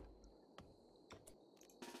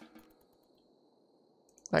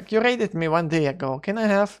 Like, you raided me 1 day ago. Can I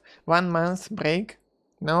have 1 month break?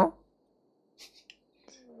 No?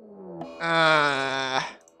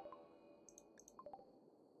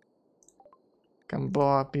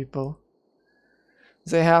 Gamboa people.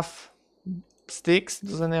 They have sticks.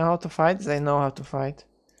 Do they know how to fight? They know how to fight.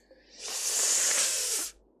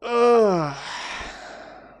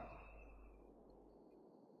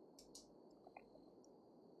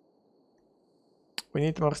 We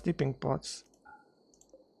need more sleeping pods.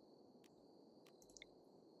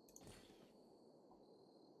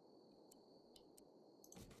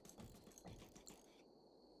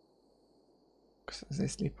 Because they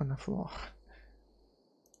sleep on the floor.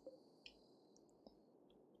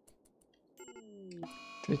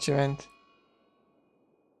 Twitch event.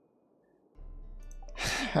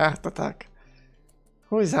 Heart attack.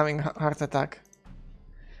 Who is having heart attack?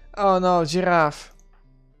 Oh no, giraffe.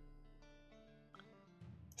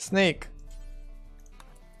 Snake.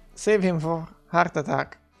 Save him for heart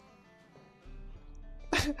attack.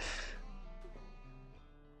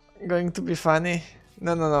 Going to be funny.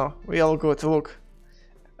 No. We all good. Look.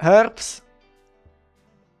 Herbs.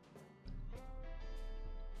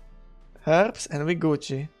 Herbs and we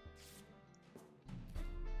Gucci.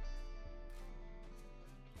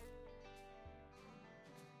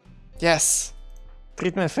 Yes!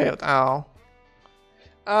 Treatment failed. Ow.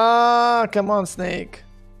 Ah, come on, snake.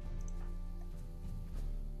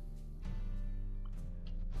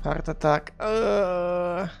 Heart attack. They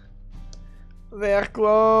are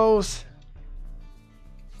close.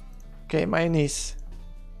 Okay, my niece.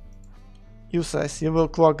 Useless, you will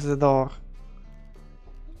clog the door.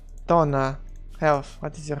 Donna, health.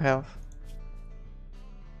 What is your health?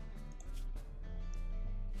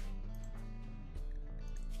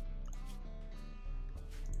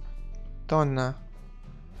 Donna.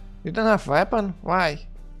 You don't have weapon? Why?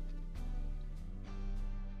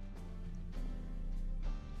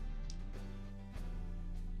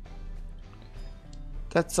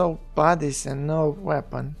 That's all bodies and no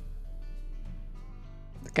weapon.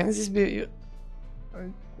 Can this be...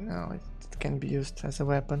 No, it can be used as a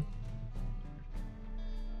weapon.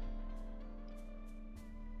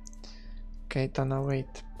 Okay, Donna,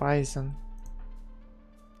 wait. Poison.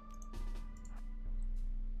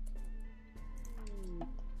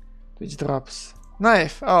 Which drops?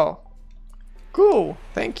 Knife! Oh! Cool!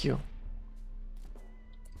 Thank you.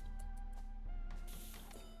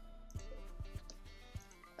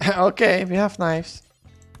 Okay, we have knives.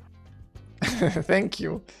 Thank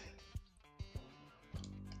you.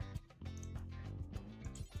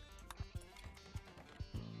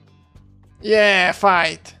 Yeah,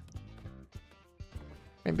 fight!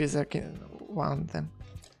 Maybe I can one them.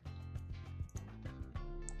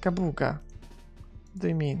 Kabuga. What do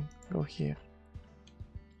you mean? Go here.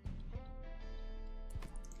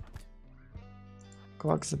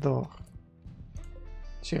 Clog the door.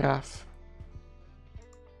 Giraffe.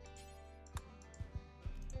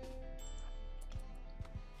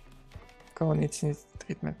 Come on, it needs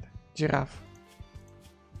treatment. Giraffe.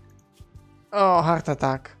 Oh, heart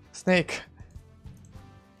attack. Snake.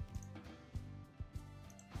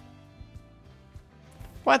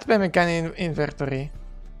 What mechanic in inventory?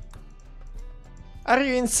 Are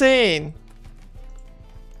you insane?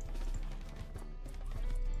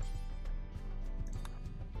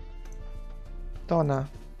 Donna.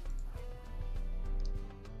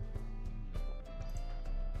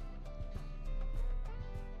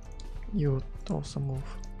 You also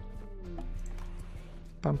move.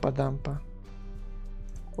 Pampa Dampa.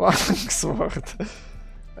 Long sword.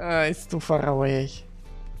 It's too far away.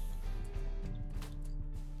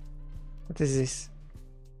 What is this?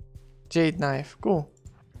 Jade knife. Cool.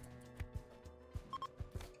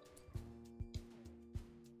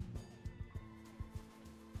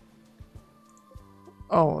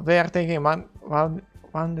 Oh, they are taking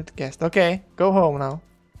wounded guest. Okay, go home now.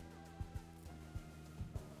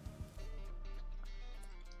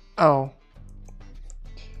 Oh.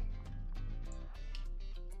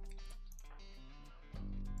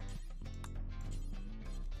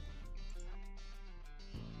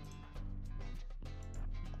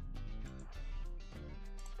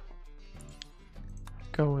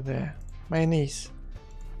 Go there. My niece.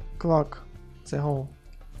 Clock the hole.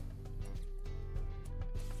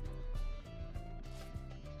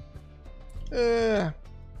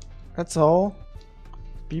 That's all.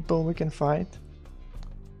 People we can fight.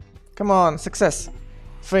 Come on, success.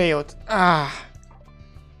 Failed. Ah.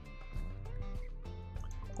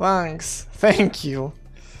 Thanks. Thank you.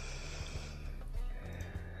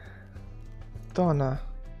 Donna.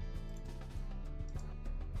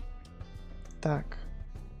 Tak.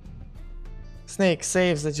 Snake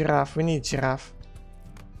saves the giraffe. We need giraffe.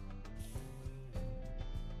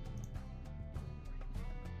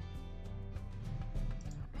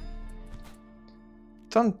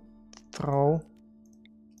 Don't throw.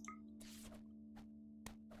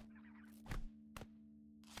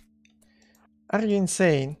 Are you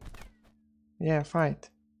insane? Yeah, fight.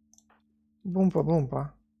 Boompa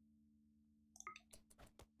boompa.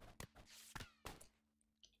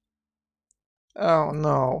 Oh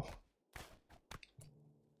no.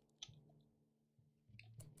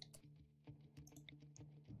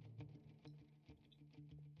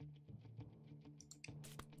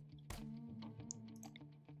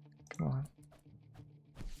 Come on.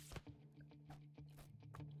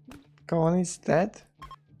 Colin is dead?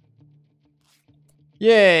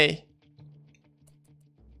 Yay!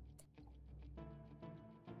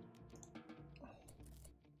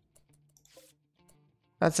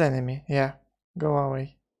 That's enemy, yeah. Go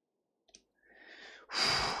away.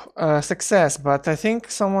 Success, but I think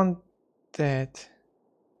someone dead.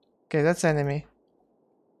 Okay, that's enemy.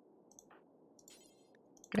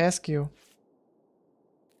 Rescue.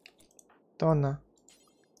 Donna.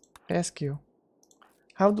 Rescue.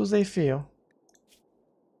 How do they feel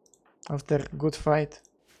after good fight?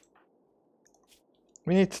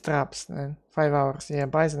 We need traps then. 5 hours. Yeah,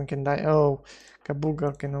 Bison can die. Oh,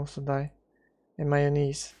 Kabuga can also die. And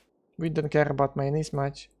mayonnaise. We don't care about mayonnaise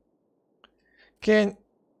much. Can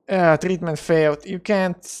treatment failed. You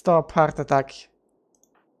can't stop heart attack.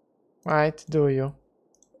 Right, do you?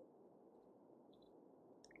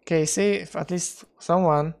 Okay, save at least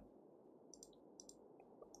someone.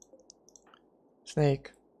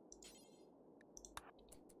 Snake.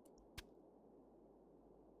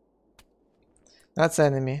 That's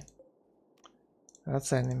enemy.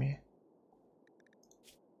 That's enemy.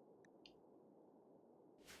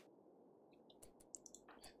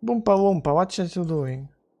 Boompa Loompa, what are you doing?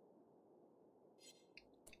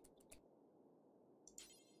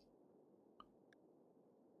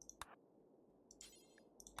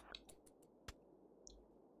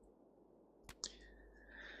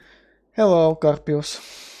 Hello, Carpius.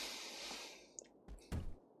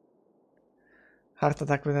 Heart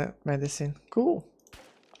attack with a medicine. Cool.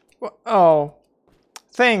 Oh,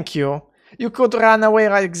 thank you. You could run away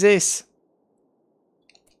like this.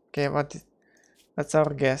 Okay, that's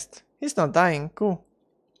our guest. He's not dying. Cool.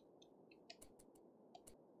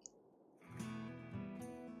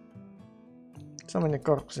 So many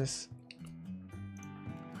corpses.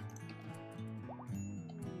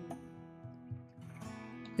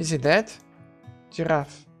 Is he dead?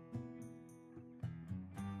 Giraffe.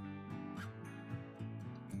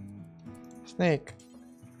 Snake.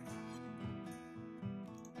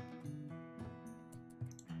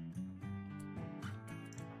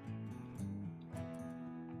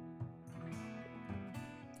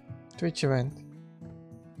 Twitch event.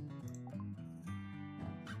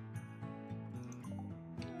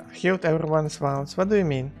 Healed everyone's wounds. What do you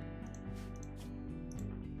mean?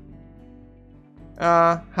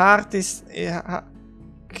 Heart is...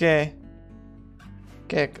 okay.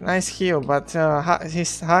 Okay, nice heal, but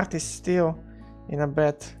his heart is still in a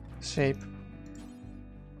bad shape.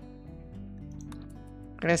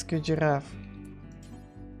 Rescue giraffe.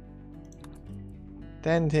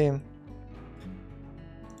 Tend him.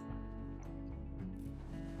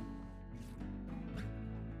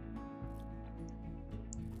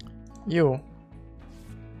 You.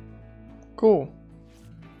 Cool.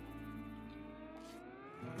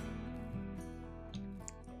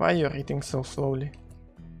 Why are you eating so slowly?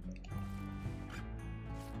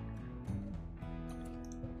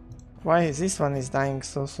 Why is this one is dying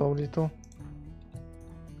so slowly too?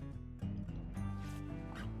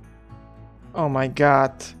 Oh my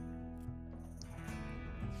god.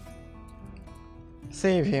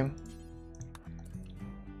 Save him.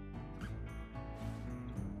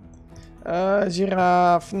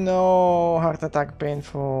 Giraffe, no, heart attack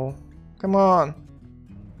painful. Come on.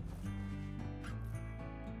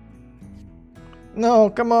 No,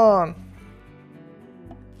 come on.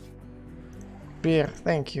 Beer,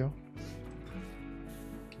 thank you.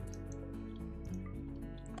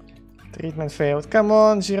 Treatment failed. Come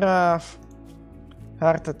on, giraffe.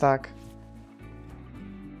 Heart attack.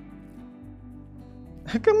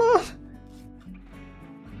 Come on.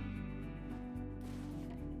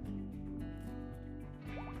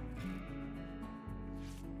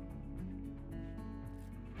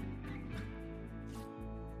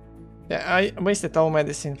 Yeah, I wasted all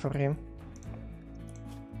medicine for him.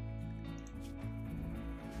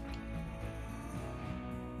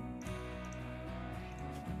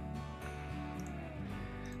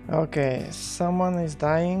 Okay, someone is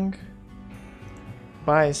dying.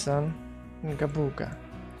 Bison and Gabuga.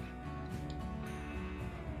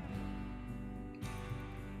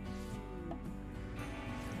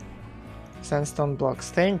 Sandstone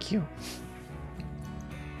blocks, thank you.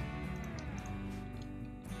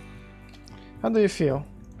 How do you feel?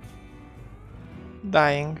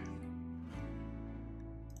 Dying.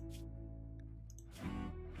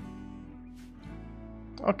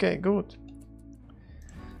 Okay, good.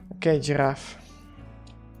 Okay, giraffe.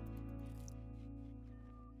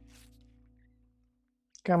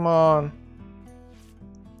 Come on.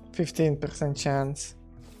 15% chance.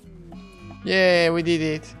 Yeah, we did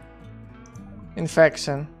it.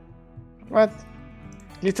 Infection. What?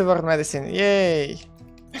 Little word medicine. Yay.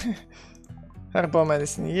 Herbal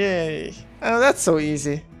medicine. Yay. Oh, that's so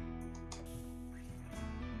easy.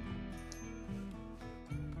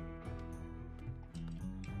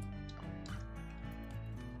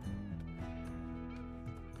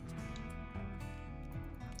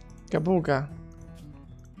 Kabuga.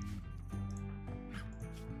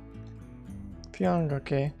 Pyong,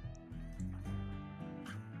 okay.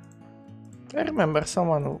 I remember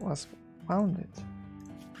someone who was wounded.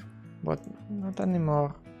 But not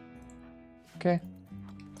anymore. Okay.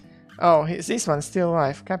 Oh, this one's still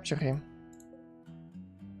alive. Capture him.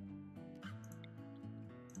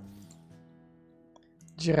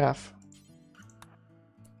 Giraffe.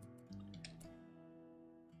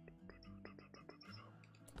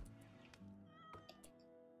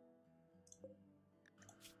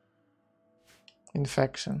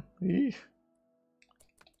 Infection. Eesh.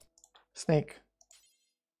 Snake.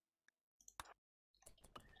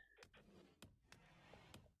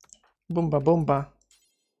 Boomba boomba.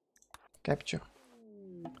 Capture.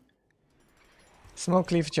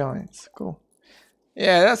 Smoke leaf joints. Cool.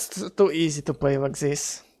 Yeah, that's too easy to play like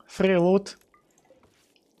this. Free loot.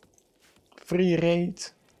 Free raid.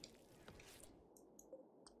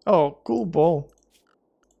 Oh, cool ball.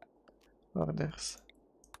 Orders.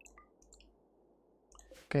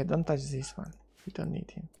 Okay, don't touch this one. We don't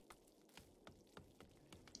need him.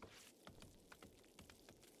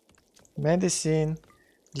 Medicine.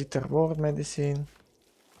 Glitter ward medicine.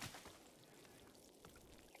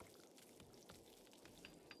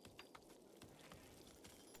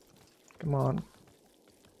 Come on.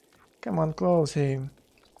 Come on, close him.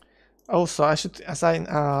 Also, I should assign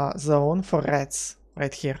a zone for rats.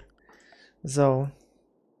 Right here. Zone.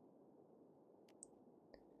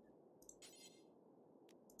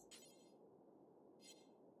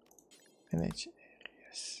 Manage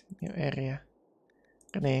areas. New area.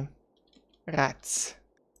 Rename. Rats.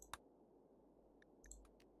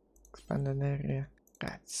 Expand an area.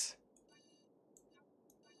 Rats.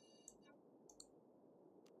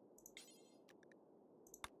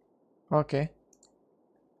 Okay.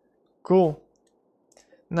 Cool.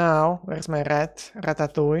 Now, where's my rat?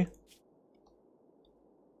 Ratatouille.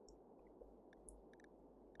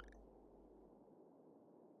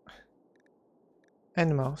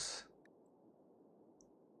 Animals.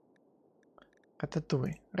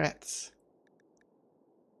 Ratatouille. Rats.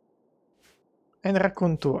 And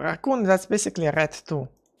raccoon too. Raccoon, that's basically a rat too.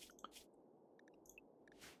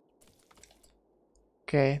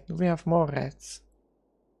 Okay, do we have more rats?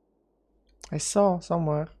 I saw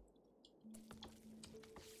somewhere.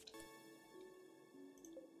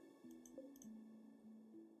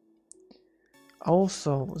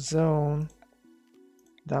 Also, zone.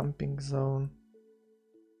 Dumping zone.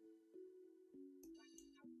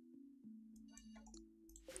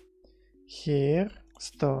 Here,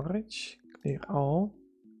 storage. Clear all.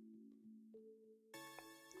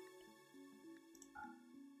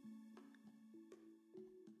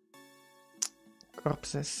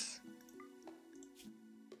 Corpses.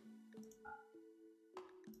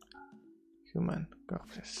 Human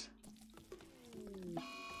corpses.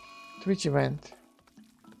 Twitch event.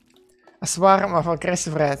 A swarm of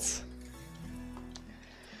aggressive rats.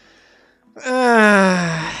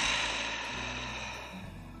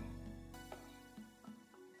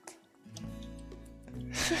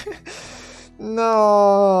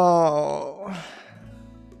 No.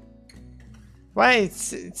 Why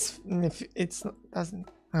it's doesn't.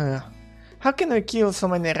 How can we kill so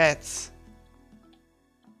many rats?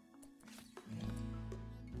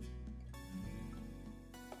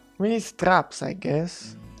 We need traps, I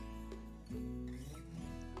guess.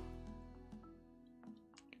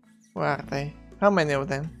 Where are they? How many of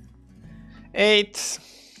them? 8.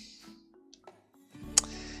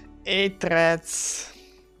 8 rats.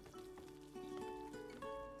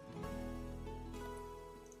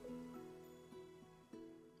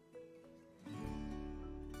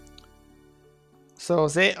 So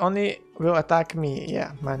they only will attack me.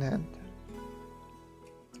 Yeah, manhunt.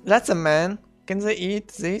 That's a man. Can they eat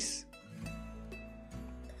this?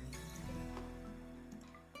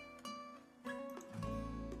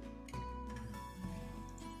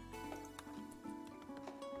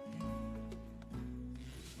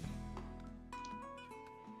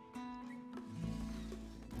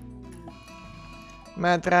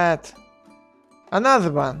 Mad rat.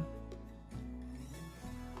 Another one.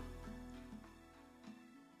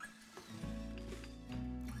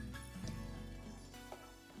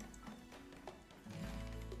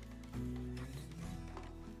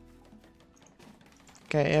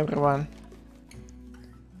 Okay, everyone.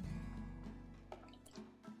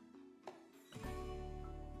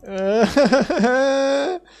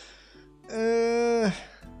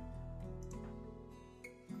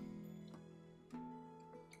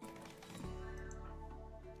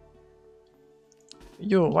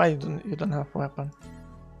 Why you don't have weapon?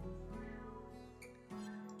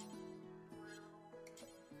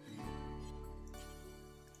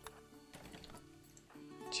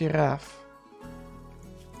 Giraffe.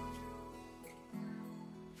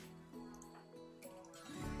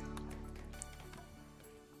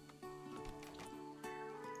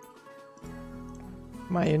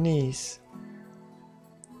 Mayonnaise.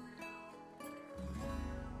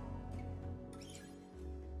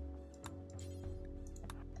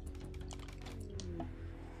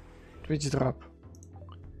 Which drop?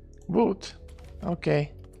 Wood.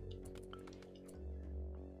 Okay.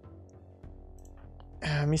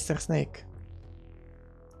 Mr. Snake.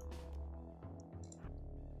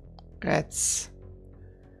 Rats.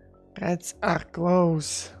 Rats are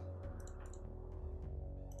close.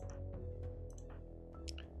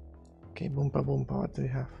 Okay, Boompa Boompa, what do you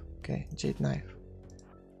have? Okay, jade knife.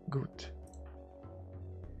 Good.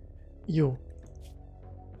 You.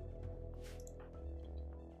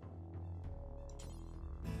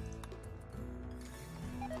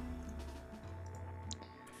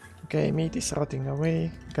 Okay, meat is rotting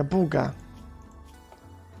away. Gabuga.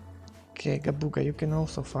 Okay, Gabuga, you can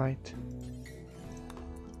also fight.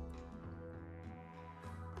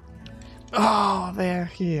 Oh, they're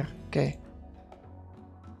here. Okay.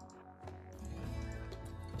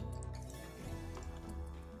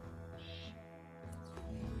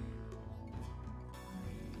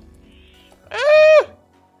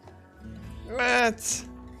 Rats!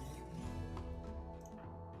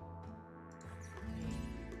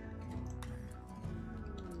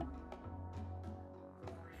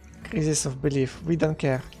 Crisis of belief. We don't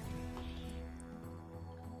care.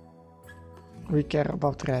 We care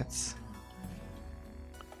about rats.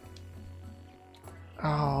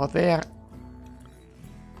 Oh, they are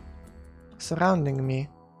surrounding me.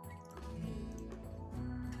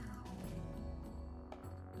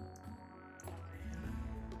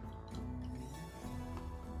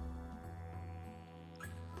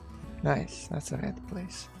 Nice, that's a red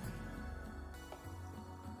place.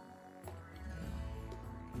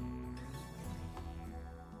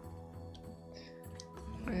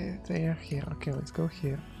 They are here. Okay, let's go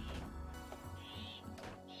here.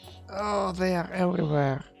 Oh, they are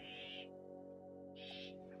everywhere.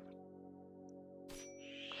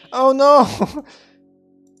 Oh no!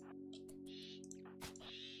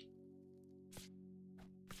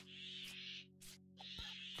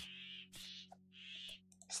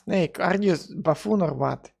 Snake, are you buffoon or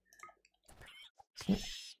what?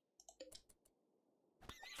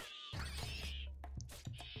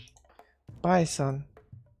 Bison.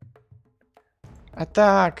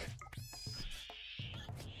 Attack!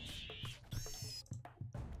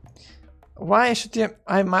 Why should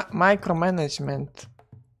I micromanagement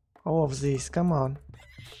all of these? Come on.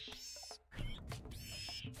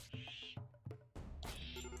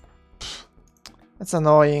 That's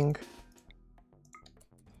annoying.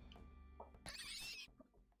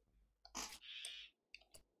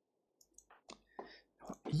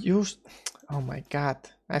 Oh my god,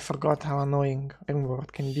 I forgot how annoying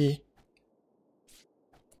Rimworld can be.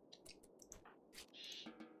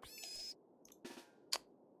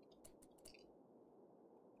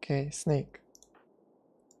 Okay, snake.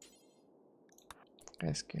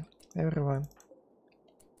 Rescue everyone.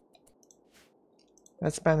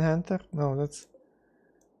 That's Manhunter? No, that's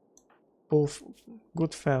both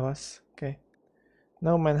good fellas. Okay.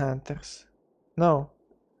 No Manhunters. No.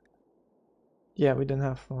 Yeah, we don't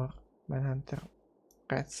have more Manhunter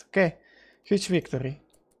rats. Okay. Huge victory.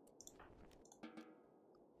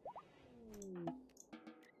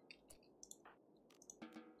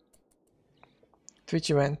 Twitch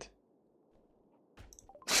event.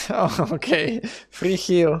 Oh, okay. Free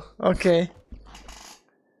heal. Okay.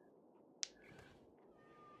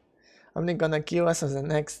 I'm not gonna kill us as the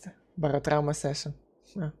next Barotrauma session.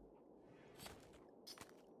 No.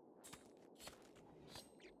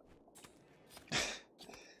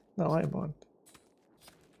 No, I won't.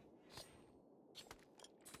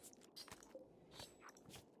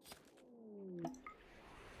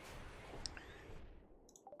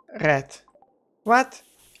 Rat. What?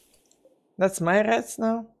 That's my rats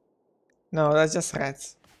now? No, that's just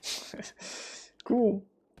rats. Cool.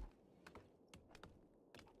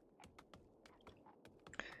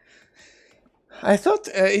 I thought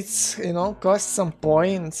it's, you know, cost some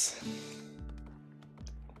points.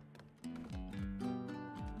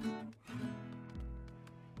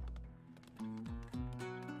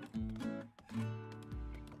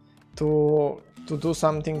 To do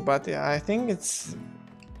something, but yeah, I think it's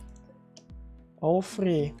all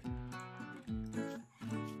free.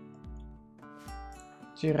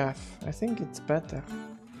 Giraffe. I think it's better.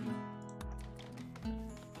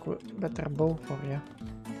 Better bow for you.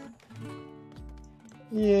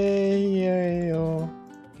 Yay, yay, oh.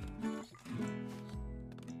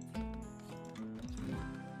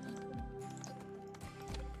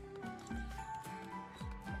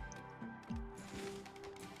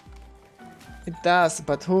 It does,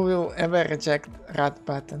 but who will ever reject rat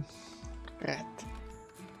button? Rat.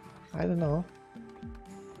 I don't know.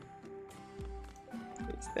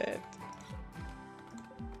 It's dead.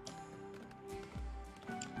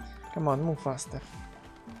 Come on, move faster.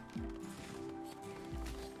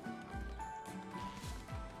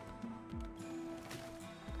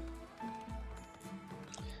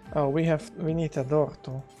 Oh, we need a door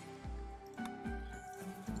too.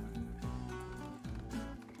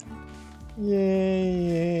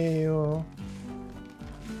 Yay, oh.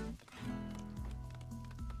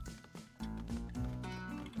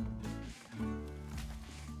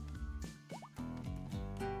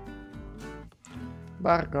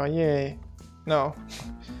 Bargo, yay. No.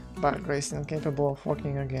 Bargo is incapable of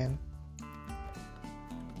walking again.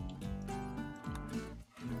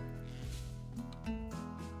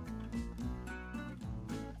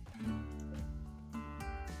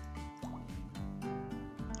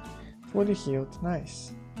 Fully healed,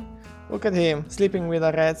 nice. Look at him, sleeping with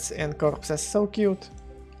the rats and corpses, so cute.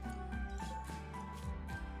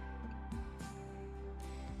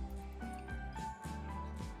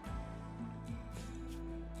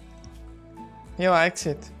 He likes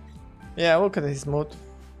it. Yeah, look at his mood.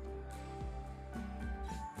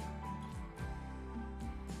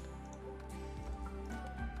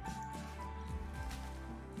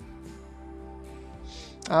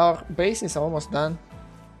 Our base is almost done.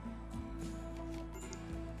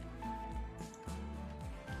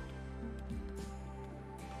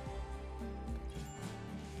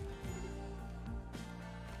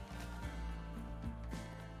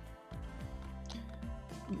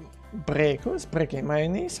 Break? Who's breaking?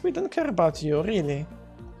 Mayonnaise? We don't care about you, really.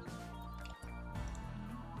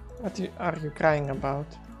 What are you crying about?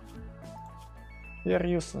 You're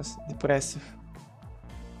useless, depressive.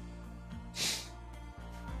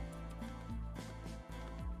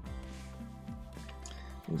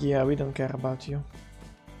 Yeah, we don't care about you.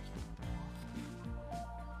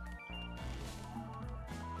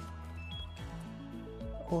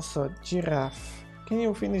 Also, giraffe. Can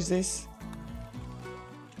you finish this?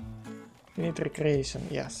 We need recreation,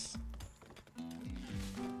 yes.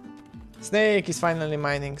 Snake is finally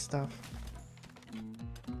mining stuff.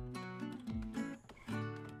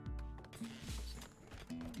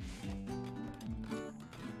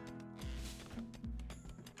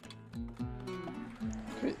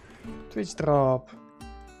 Twitch drop.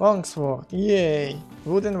 Longsword, yay.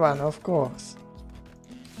 Wooden one, of course.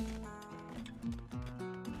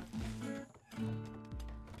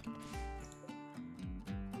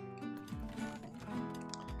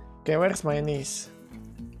 Okay, where's my niece?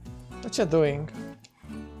 What you doing?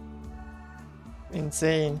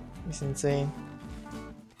 Insane. It's insane.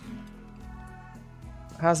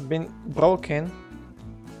 Has been broken.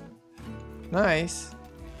 Nice.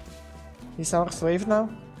 He's our slave now?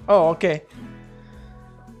 Oh, okay.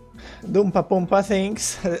 Doompa Poompa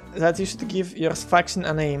thinks that you should give your faction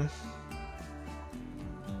a name.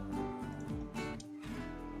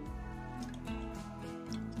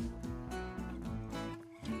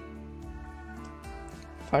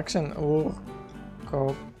 Faction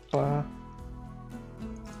Urkopa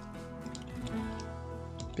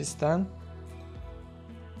Pistan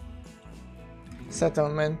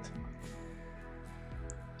Settlement.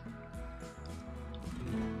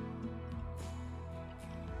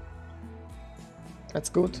 That's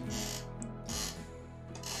good.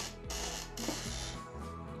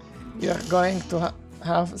 You're going to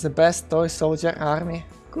have the best toy soldier army.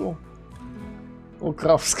 Cool.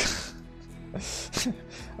 Ukrovsk.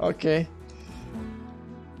 Okay.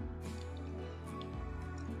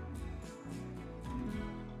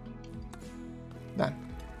 Done.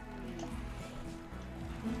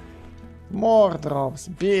 More drops.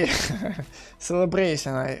 Beer.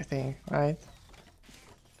 Celebration, I think, right?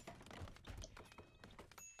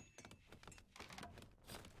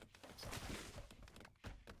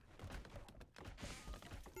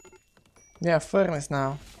 Yeah, furnace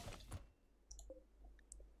now.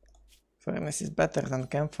 Furnace is better than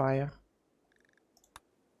campfire.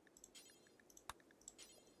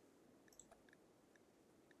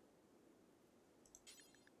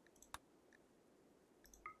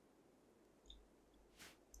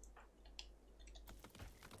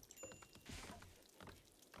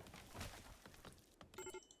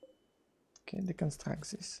 Okay,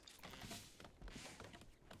 deconstruct this.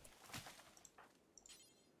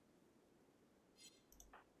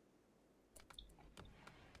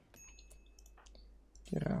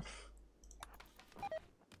 Giraffe.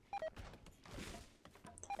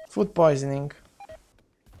 Food poisoning.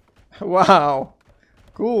 Wow,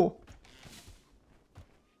 cool.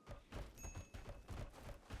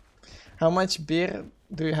 How much beer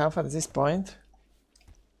do you have at this point?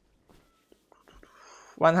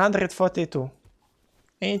 142.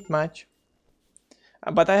 Ain't much.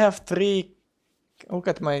 But I have 3. Look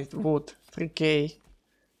at my wood. 3k.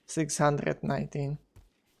 619.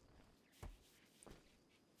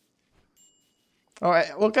 Oh,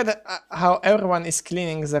 look at how everyone is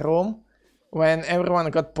cleaning the room when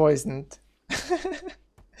everyone got poisoned.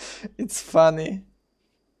 It's funny.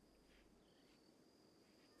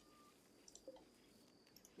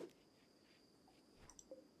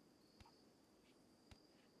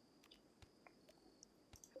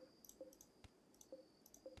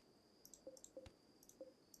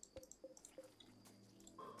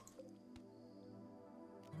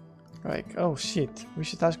 Like, oh shit, we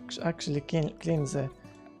should actually clean the...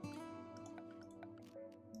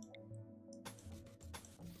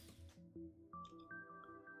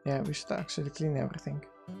 Yeah, we should actually clean everything.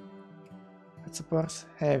 It supports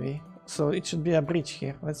heavy, so it should be a bridge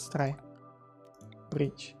here. Let's try.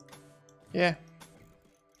 Bridge. Yeah.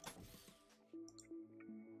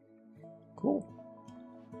 Cool.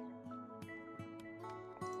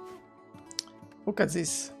 Look at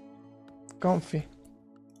this. Comfy.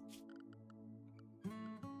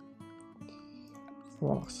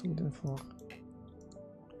 Floors, wooden floor.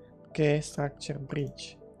 Okay, structure,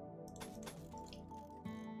 bridge.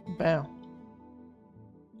 Bam.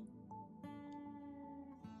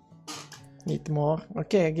 Need more.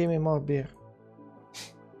 Okay, give me more beer.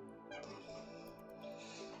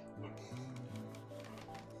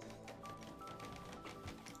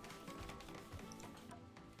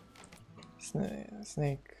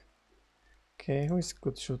 Snake. Okay, who is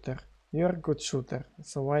good shooter? You're a good shooter.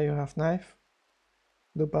 So why you have knife?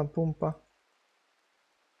 Dupa pumpa.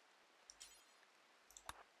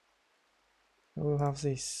 We'll have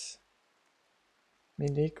this.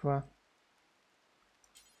 Miliqua.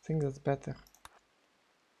 I think that's better.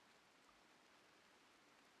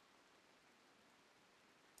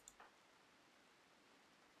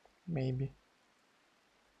 Maybe.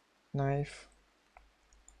 Knife.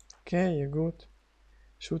 Okay, you're good.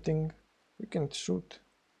 Shooting. We can shoot.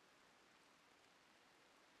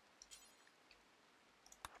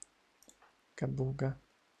 Kabuga.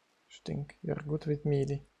 Shooting. You're good with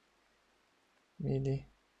melee. Melee.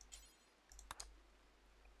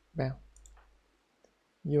 Bam.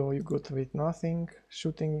 You're good with nothing.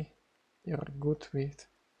 Shooting. You're good with.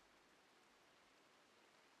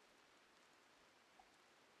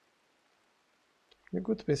 You're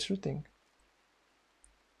good with shooting.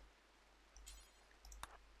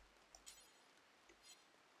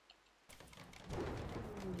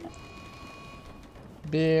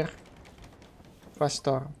 Beer.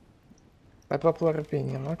 Pastor. By popular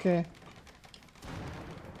opinion, okay.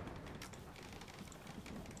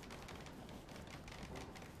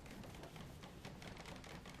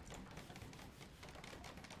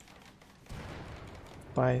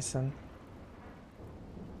 Bison.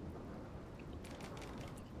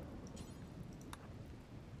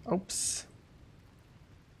 Oops.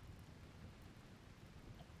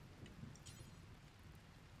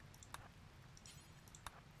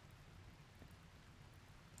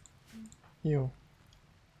 You.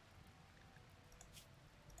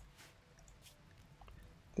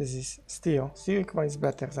 This is steel. Steel is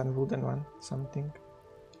better than wooden one. Something.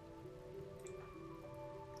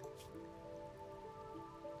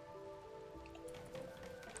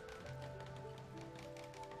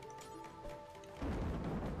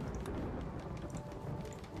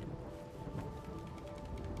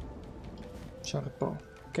 Sharpo.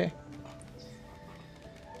 Okay.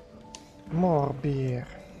 More beer.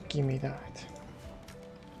 Give me that.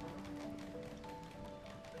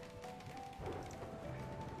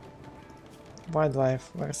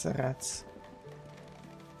 Wildlife. Where's the rats?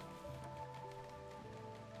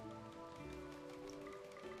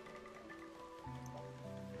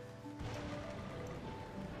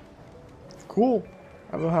 Cool.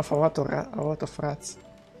 I will have a lot of rats.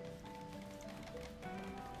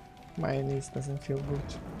 My knees doesn't feel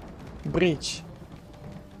good. Bridge.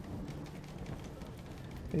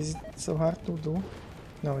 Is it so hard to do?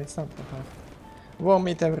 No, it's not so hard.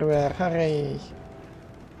 Vomit everywhere, hooray!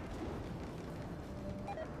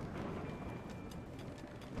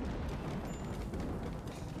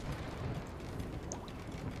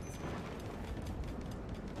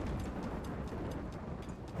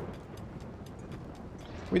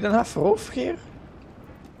 We don't have roof here?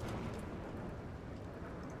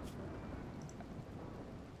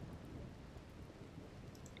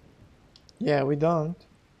 Yeah, we don't.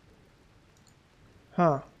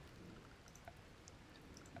 Huh.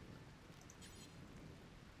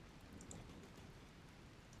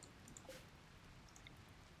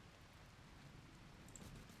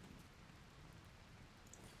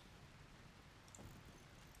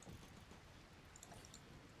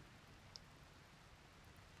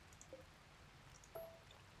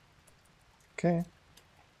 Okay.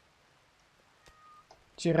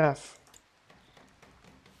 Giraffe.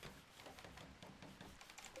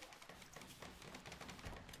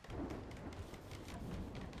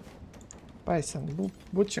 Bison.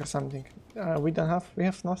 Butcher something. We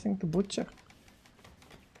have nothing to butcher.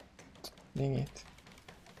 Dang it.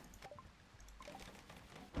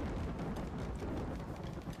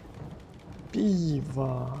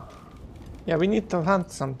 Beaver. Yeah, we need to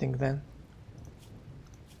hunt something then.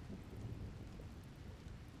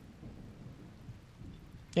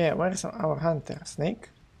 Yeah, where's our hunter? Snake?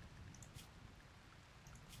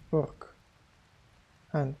 Pork.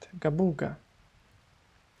 Hunt. Gabuga.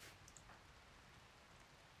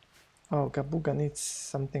 Oh, Gabuga needs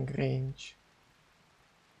something range.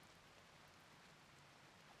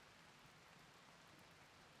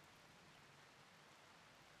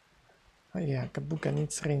 Oh yeah, Gabuga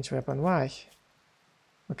needs range weapon. Why?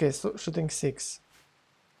 Okay, so shooting 6.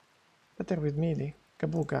 Better with melee.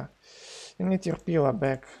 Gabuga. You need your pila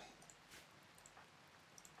back.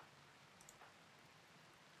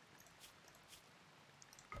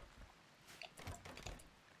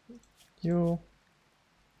 You.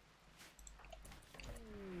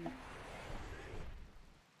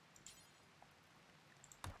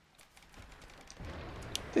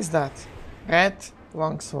 What is that? Red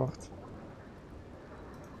longsword.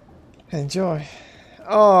 Enjoy.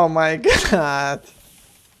 Oh my god.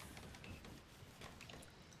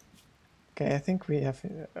 Okay, I think we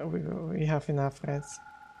have enough reds.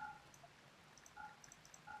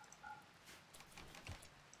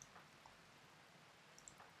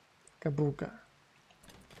 Gabuga.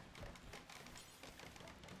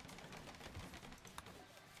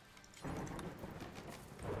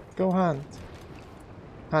 Go hunt.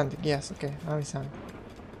 Hunting, yes, okay, now he's hunting.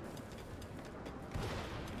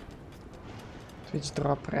 Twitch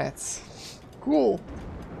drop rats. Cool!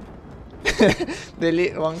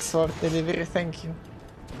 Longsword delivery, thank you.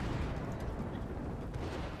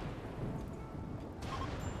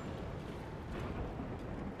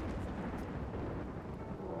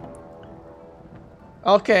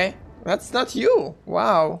 Okay, that's not you!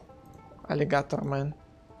 Wow! Alligator man.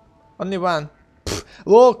 Only one. Pfft,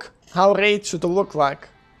 look! How raid should look like.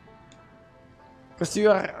 Because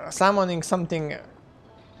you are summoning something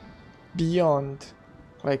beyond.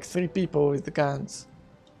 Like 3 people with the guns.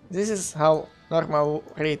 This is how normal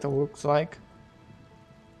raid looks like.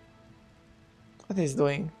 What he's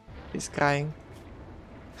doing? He's crying.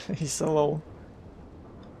 He's alone.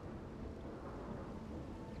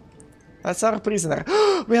 That's our prisoner.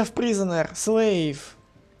 We have prisoner! Slave!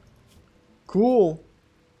 Cool!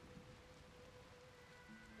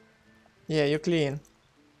 Yeah, you clean.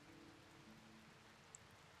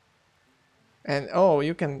 And oh,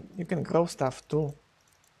 you can grow stuff too.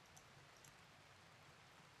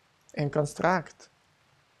 And construct.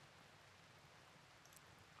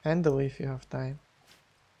 Handle if you have time.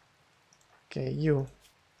 Okay, you.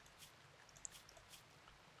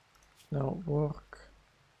 No, work.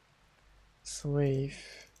 Slave.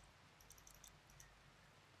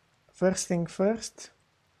 First thing first.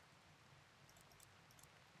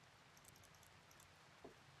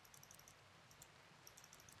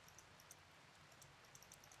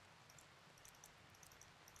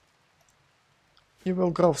 You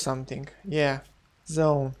will grow something. Yeah.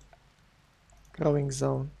 Zone. Growing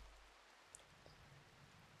zone.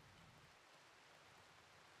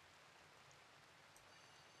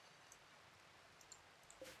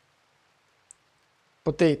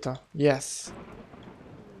 Potato. Yes.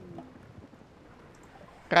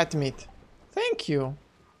 Rat meat. Thank you.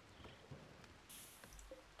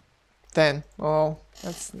 10. Oh,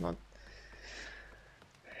 that's not...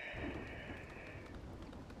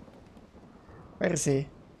 Where is he?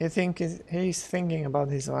 He's thinking about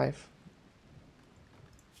his wife.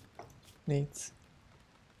 Needs.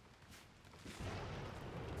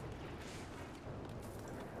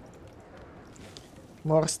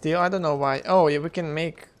 More steel? I don't know why. Oh, yeah, we can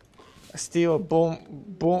make a steel boom...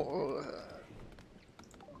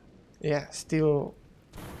 yeah, steel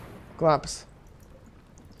clubs.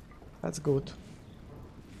 That's good.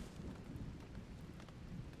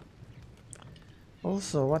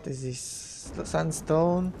 Also, what is this?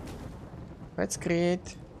 Sandstone. Let's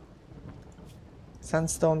create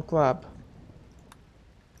sandstone club.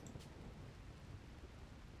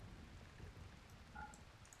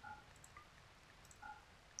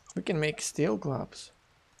 We can make steel clubs.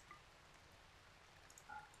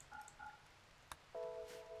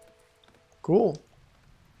 Cool.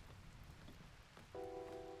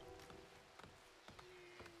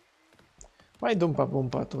 Why Doompa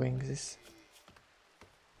Boompa doing this?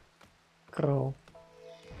 Crow.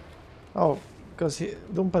 Oh, because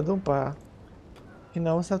Doompa Doompa, he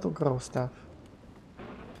knows how to grow stuff.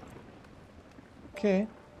 Okay.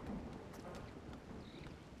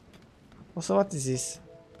 Also, what is this?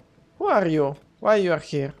 Who are you? Why you are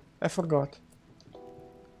here? I forgot.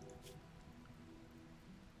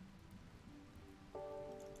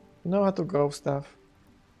 You know how to grow stuff.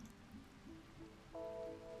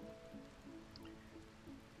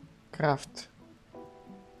 Craft.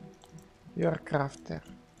 You're a crafter.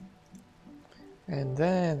 And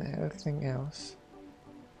then everything else.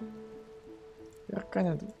 You're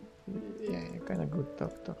kinda... yeah, you're kinda good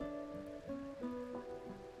doctor.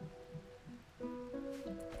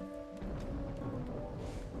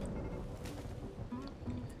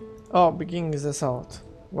 Oh, beginning his assault.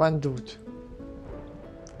 One dude.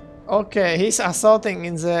 Okay, he's assaulting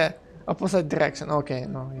in the opposite direction. Okay,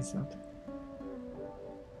 no, he's not.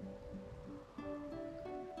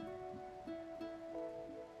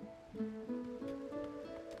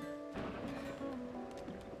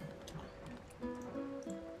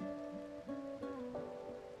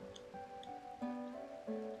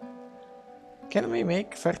 Can we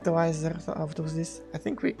make fertilizer out of this? I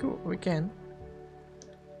think we can.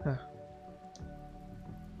 Huh.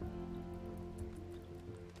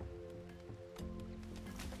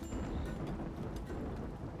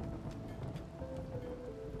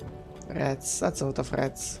 Rats, that's out of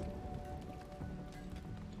rats.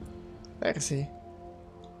 There's he.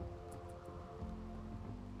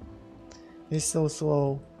 He's so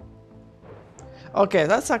slow. Okay,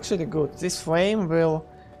 that's actually good. This flame will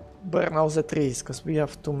burn all the trees, because we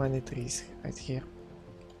have too many trees right here.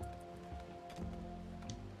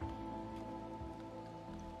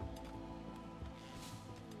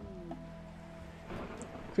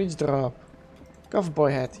 Which drop?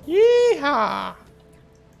 Cowboy hat. Yeehaw!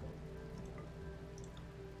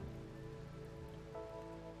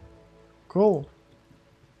 Cool.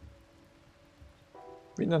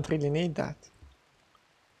 We don't really need that.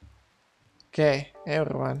 Okay,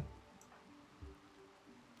 everyone.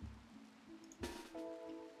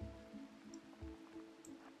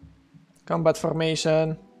 Combat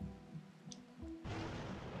formation.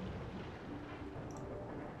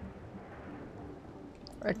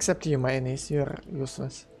 Except you, my enemies, you're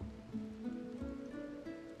useless.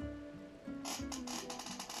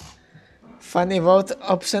 Funny vote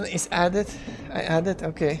option is added. I added,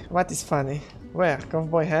 okay. What is funny? Where?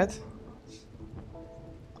 Cowboy hat?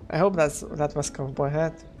 I hope that was cowboy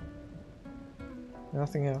hat.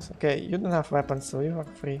 Nothing else. Okay, you don't have weapons, so you are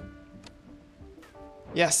free.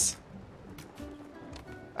 Yes!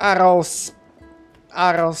 Arrows!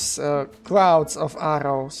 Arrows, clouds of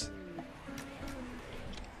arrows.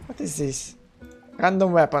 What is this?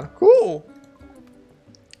 Random weapon. Cool!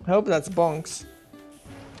 I hope that's bonks.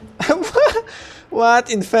 What?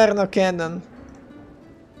 Inferno cannon.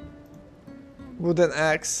 Wooden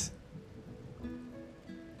axe.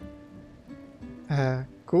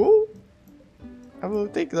 Cool. I will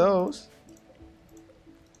take those.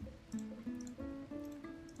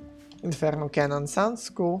 Inferno cannon sounds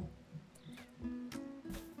cool.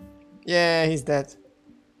 Yeah, he's dead.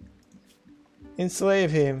 Enslave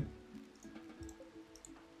him.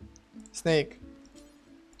 Snake.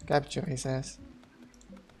 Capture his ass.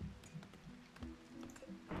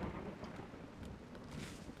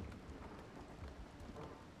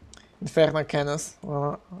 Inferno cannons.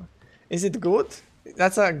 Well, is it good?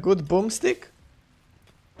 That's a good boomstick?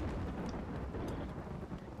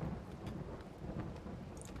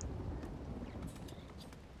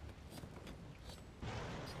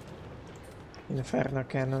 Inferno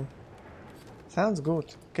cannon. Sounds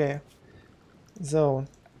good. Okay. Zone.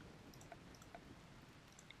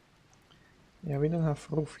 Yeah, we don't have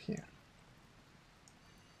roof here.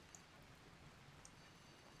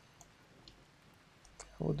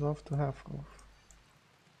 I would love to have roof.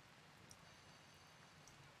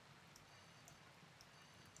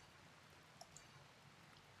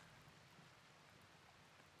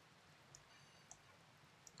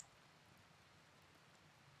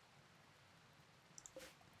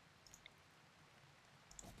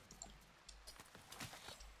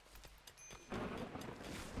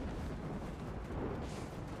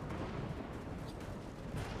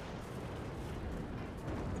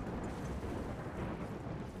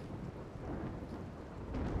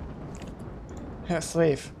 Yeah,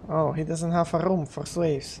 slave. Oh, he doesn't have a room for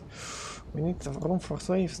slaves. We need a room for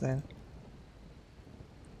slaves then.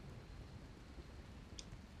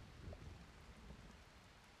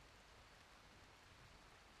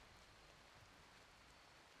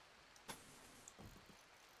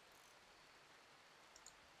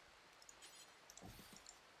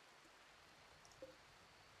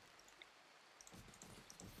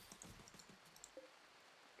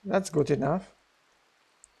 That's good enough.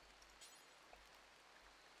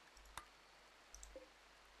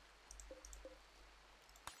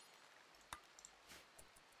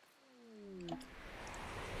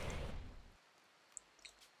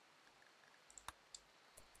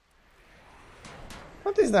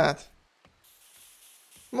 What is that?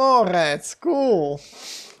 More rats, cool!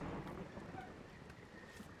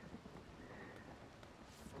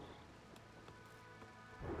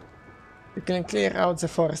 You can clear out the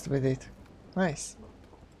forest with it. Nice.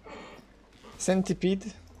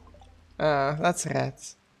 Centipede? That's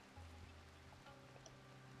rats.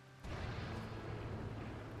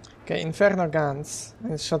 Okay, inferno guns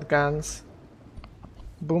and shotguns.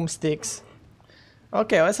 Boomsticks.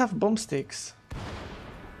 Okay, let's have boomsticks.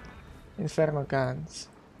 Inferno guns.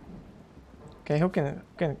 Okay, who can...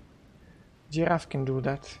 Giraffe can do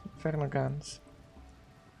that. Inferno guns.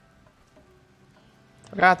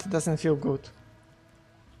 Rat doesn't feel good.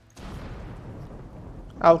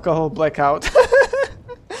 Alcohol blackout.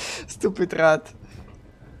 Stupid rat.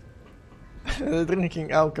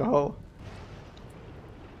 Drinking alcohol.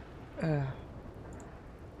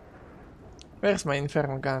 Where's my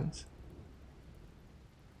inferno guns?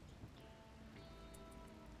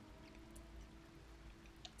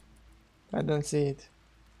 I don't see it.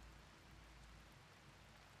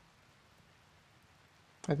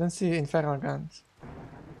 I don't see inferno guns.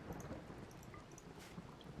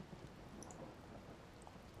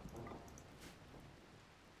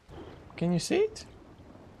 Can you see it?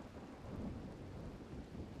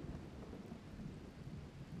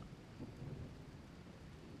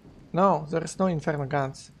 No, there is no inferno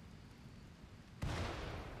guns.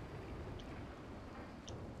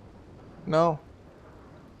 No.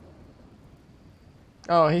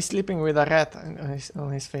 Oh, he's sleeping with a rat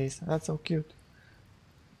on his face. That's so cute.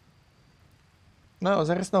 No,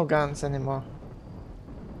 there is no guns anymore.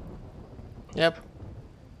 Yep.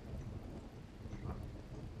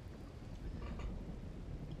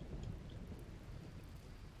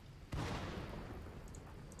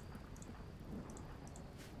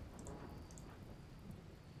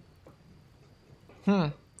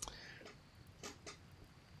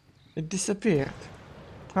 It disappeared.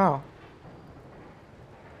 Oh.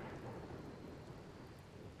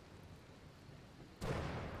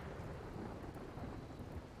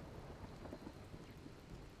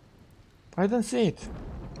 I don't see it.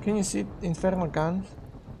 Can you see inferno guns?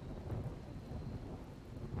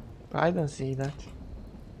 I don't see that.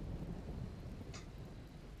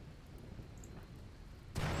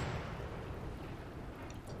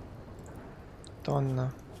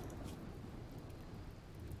 Tonna.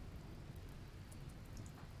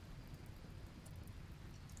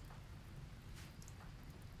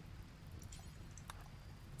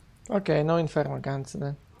 Okay, no inferno guns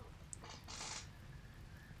then.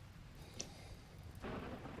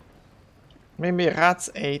 Maybe rats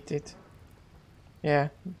ate it. Yeah.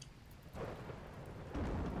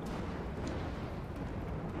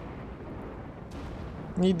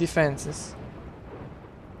 Need defenses.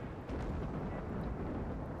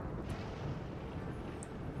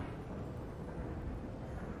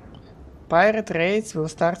 Pirate raids will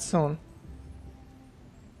start soon.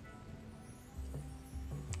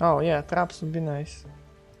 Oh yeah, traps would be nice.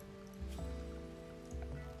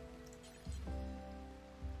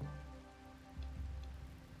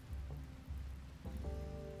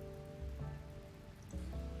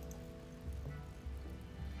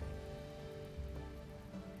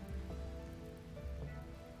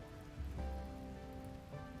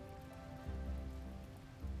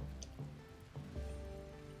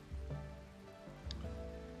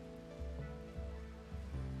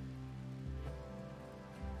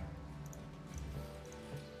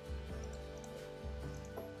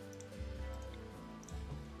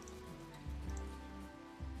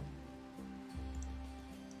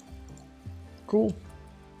 Cool.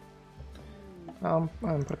 I'm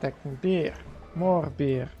protecting beer. More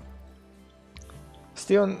beer.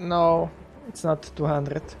 Still no, it's not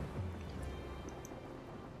 200.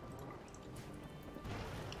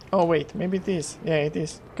 Oh wait, maybe it is. Yeah, it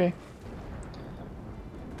is. Okay.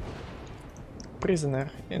 Prisoner,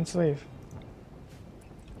 enslave.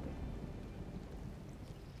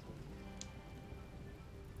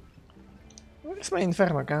 Where's my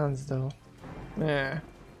inferno guns though? Yeah.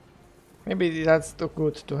 Maybe that's too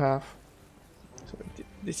good to have. So it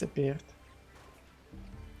disappeared.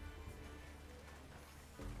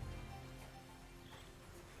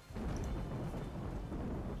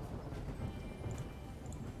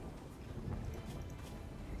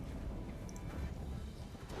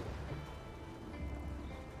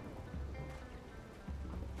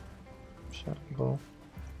 Sharp bow.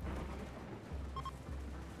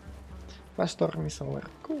 Flash storm is over.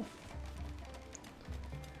 Cool.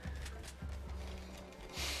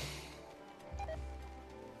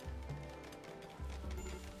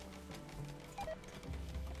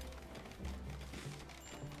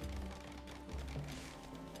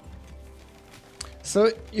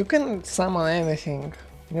 So you can summon anything.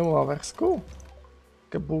 New overs, cool.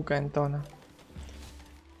 Kabuka and Tona.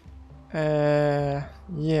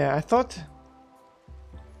 Yeah, I thought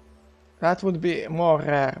that would be more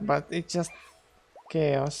rare, but it's just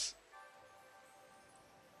chaos.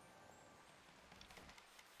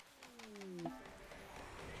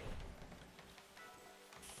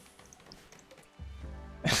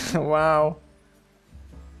 Wow.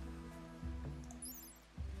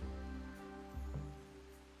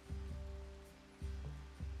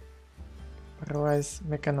 Otherwise,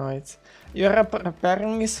 mechanoids. You're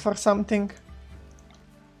preparing this for something?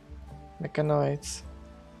 Mechanoids.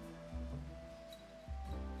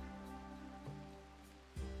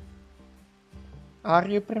 Are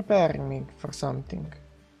you preparing me for something?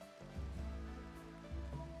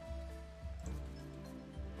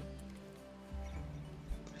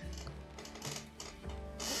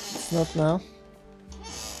 It's not now.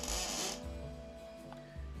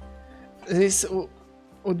 This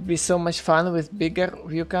would be so much fun with bigger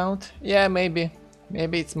view count. Yeah, maybe.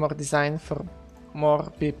 Maybe it's more designed for more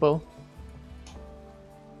people.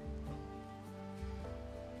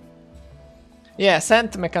 Yeah,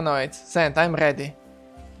 send mechanoids. Send, I'm ready.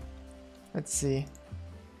 Let's see.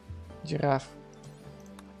 Giraffe.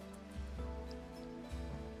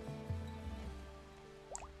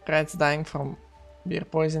 Rats dying from beer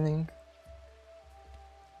poisoning.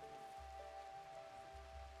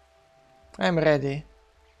 I'm ready.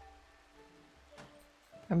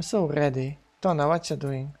 I'm so ready. Tona, what you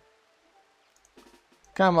doing?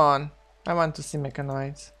 Come on. I want to see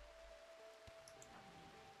mechanoids.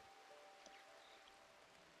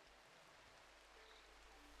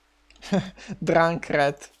 Drunk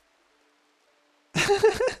rat.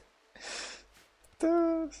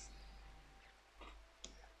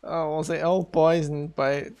 Oh, was they all poisoned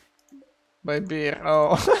by beer?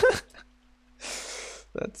 Oh.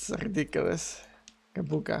 That's ridiculous.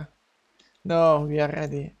 Kabuka. No, we are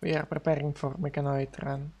ready. We are preparing for mechanoid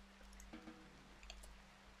run.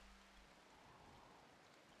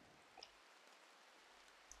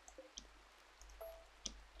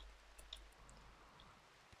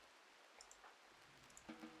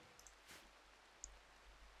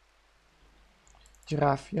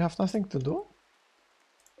 Giraffe, you have nothing to do?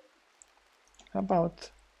 How about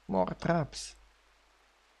more traps?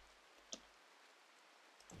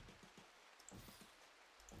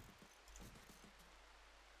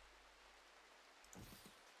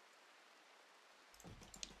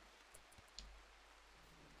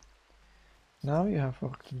 Now you have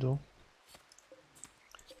work to do.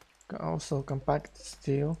 Also compact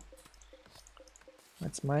steel.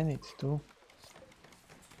 Let's mine it too.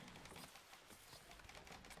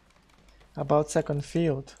 About second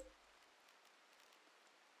field.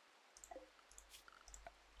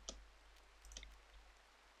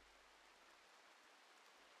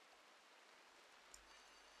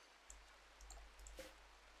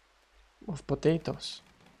 Of potatoes.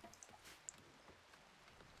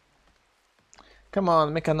 Come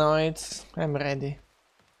on, mechanoids. I'm ready.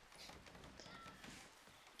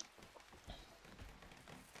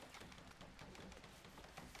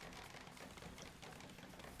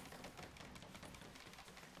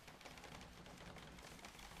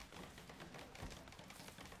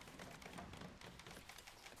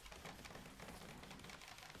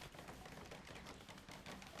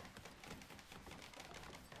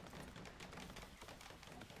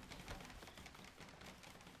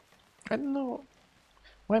 I don't know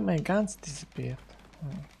why my guns disappeared.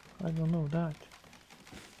 I don't know that.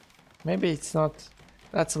 Maybe it's not.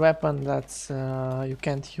 That's a weapon that's you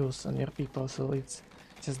can't use on your people, so it's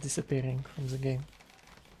just disappearing from the game.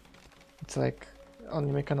 It's like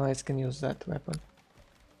only mechanoids can use that weapon.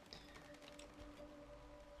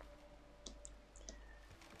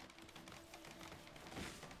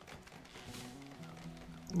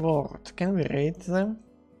 Lord, can we raid them?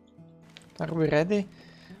 Are we ready?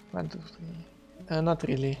 1, 2, 3. Not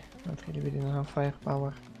really. Not really. We didn't have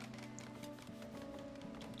firepower.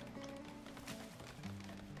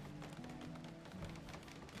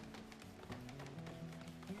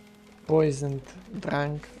 Poisoned,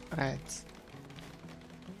 drunk rats.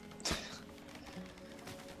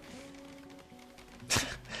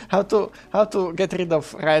 How to get rid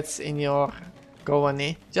of rats in your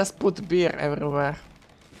colony? Just put beer everywhere,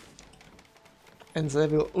 and they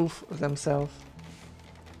will oof themselves.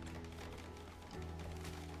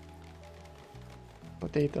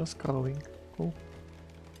 Potatoes growing. Cool.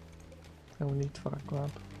 No need for a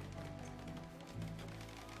club.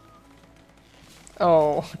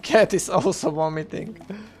 Oh, cat is also vomiting.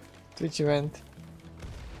 Twitch event.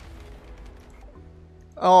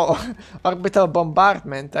 Oh, orbital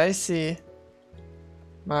bombardment, I see.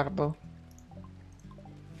 Marble.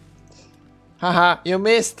 Haha, you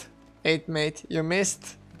missed! 8 mate, you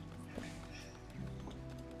missed.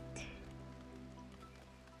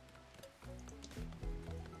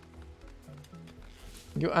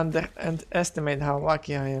 You underestimate how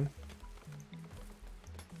lucky I am.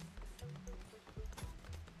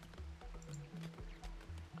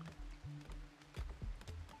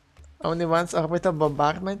 Only once orbital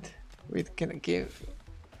bombardment? We can give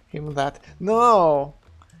him that. No!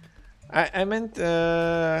 I meant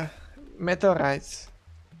meteorites.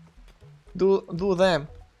 Do them.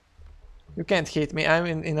 You can't hit me. I'm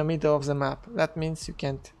in the middle of the map. That means you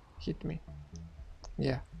can't hit me.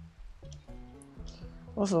 Yeah.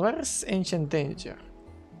 Also, where is Ancient Danger?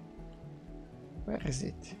 Where is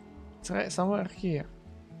it? It's right somewhere here.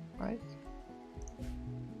 Right?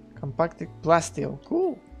 Compacted plasteel.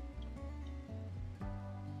 Cool.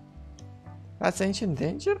 That's Ancient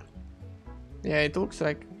Danger? Yeah, it looks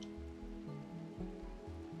like.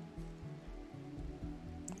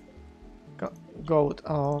 Gold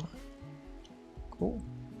ore. Cool.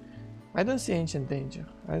 I don't see Ancient Danger.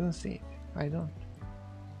 I don't see it. I don't.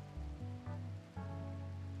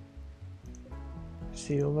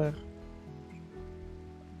 Silver.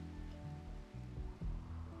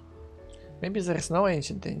 Maybe there's no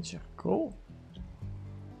Ancient Danger. Cool.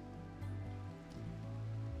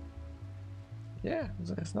 Yeah,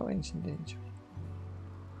 there's no Ancient Danger.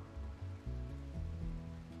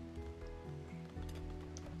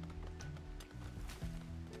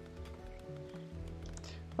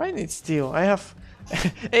 I need steel. I have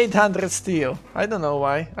 800 steel. I don't know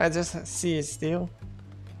why. I just see steel.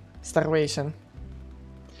 Starvation.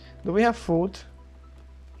 Do we have food?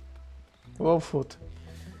 Low food.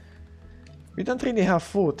 We don't really have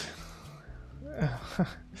food.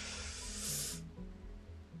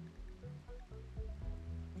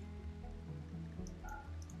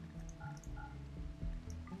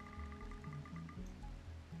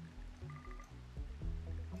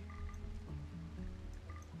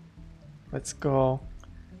 Let's go.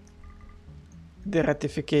 The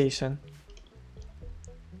ratification.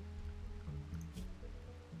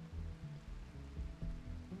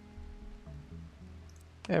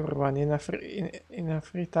 Everyone in a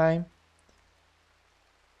free time.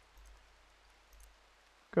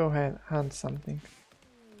 Go ahead, hunt something.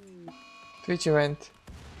 Twitch event.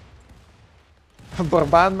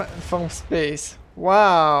 Bombardment from space.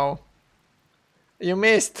 Wow. You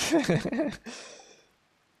missed.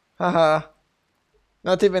 Haha.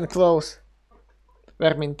 Not even close.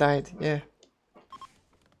 Vermintide, yeah.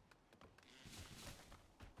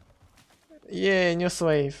 Yeah, new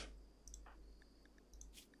slave.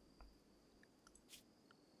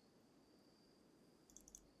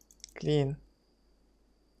 Clean.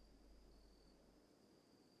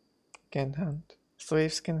 Can hunt.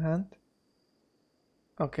 Slaves can hunt?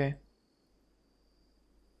 Okay.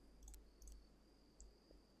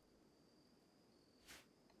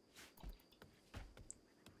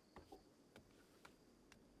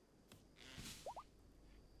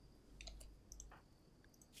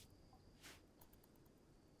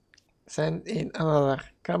 Send in another.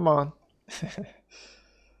 Come on.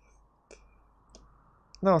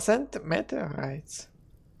 No, send meteorites.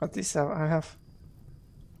 But this I have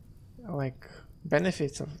like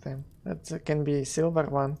benefits of them. That can be silver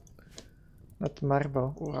one, not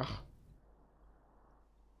marble. Ugh.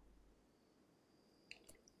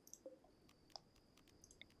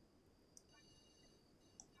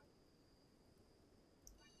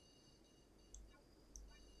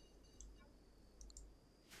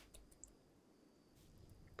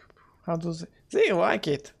 How do they like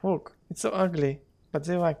it? Look, it's so ugly, but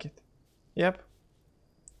they like it. Yep.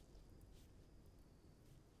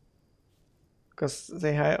 Because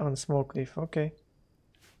they hide on smoke leaf. Okay.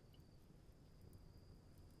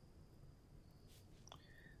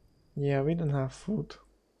 Yeah, we don't have food.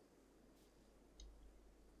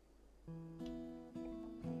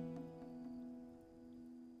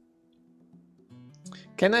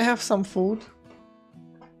 Can I have some food?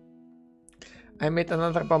 I made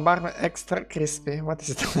another bombardment extra crispy. What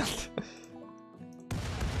is that?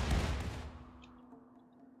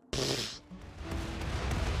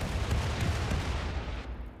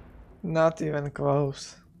 Not even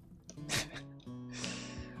close.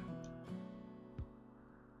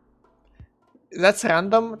 That's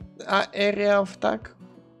random area of attack?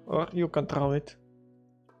 Or you control it?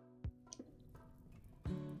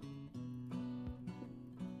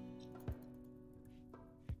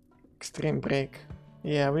 Stream break.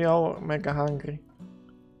 Yeah, we all mega hungry.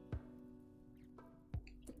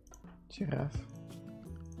 Giraffe.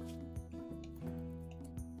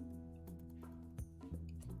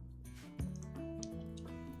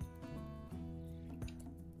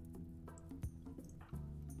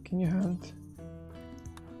 Can you hunt?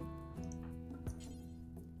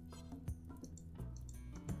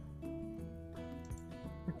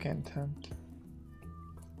 You can't hunt.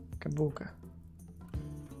 Kabuka.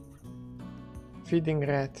 Feeding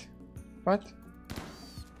rat. What?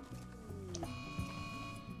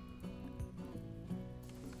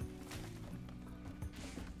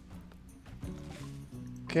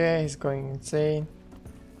 Okay, he's going insane.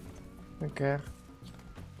 Okay.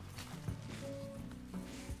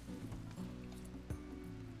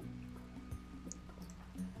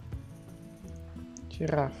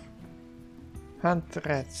 Giraffe. Hunt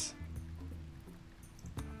rats.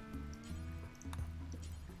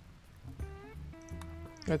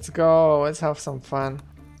 Let's go, let's have some fun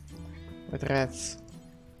with rats.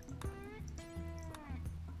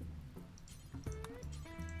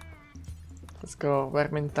 Let's go,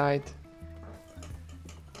 Vermintide.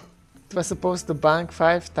 It was supposed to bank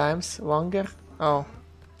 5 times longer. Oh.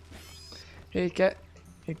 He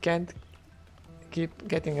can't keep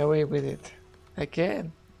getting away with it. I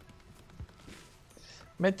can.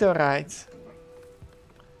 Meteorites.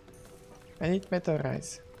 I need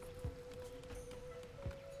meteorites.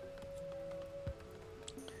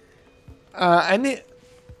 Any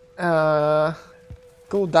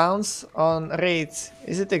cooldowns on raids?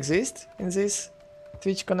 Is it exist in this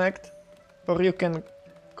Twitch Connect? Or you can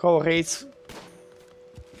call raids?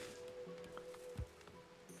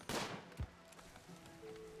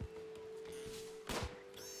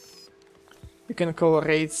 You can call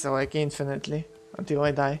raids like infinitely until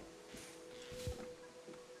I die.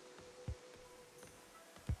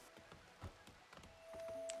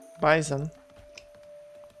 Bison?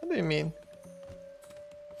 What do you mean?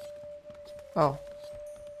 Oh.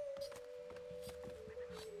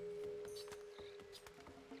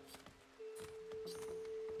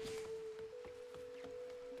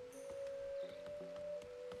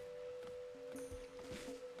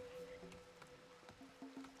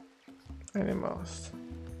 Animals.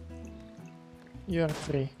 You're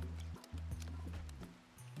free.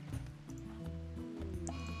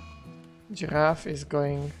 Giraffe is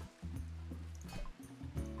going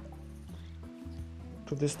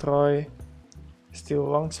to destroy steel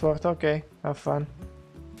longsword. Okay, have fun.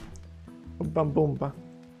 Oompa Boomba.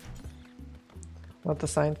 Not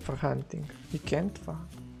assigned for hunting. You can't farm.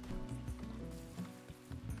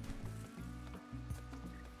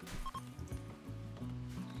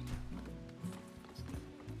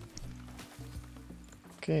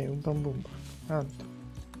 Okay, Oompa Boomba. Hunt.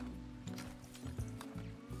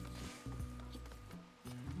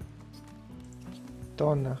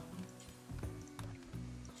 Donna.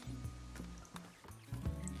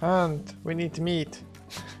 Hunt. We need meat.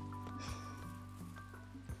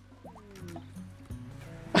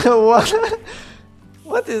 What?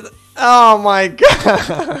 What is... Oh my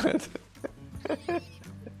god!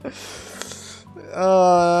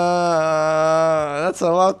 That's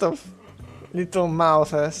a lot of little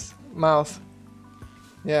mouths.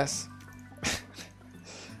 Yes.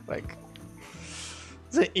 Like...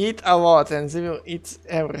 They eat a lot and they will eat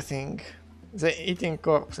everything. They're eating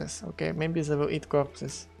corpses. Okay, maybe they will eat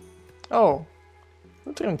corpses. Oh!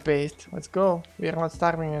 Nutrient paste. Let's go. We are not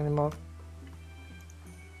starving anymore.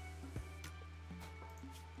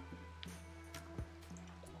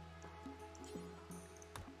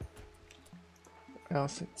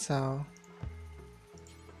 Else it's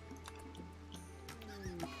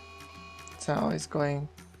Cao is going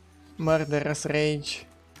murderous rage.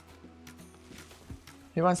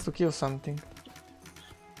 He wants to kill something.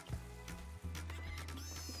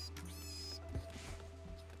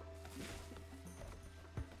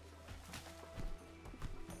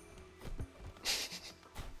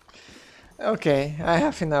 Okay, I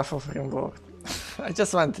have enough of Rimworld. I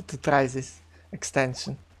just wanted to try this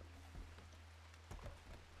extension.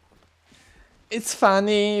 It's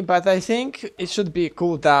funny, but I think it should be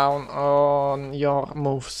cooldown on your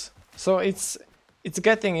moves. So it's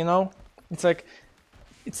getting, you know, it's like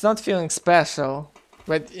it's not feeling special,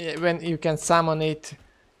 but when you can summon it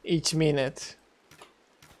each minute,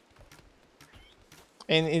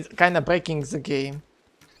 and it's kind of breaking the game.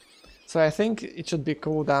 So I think it should be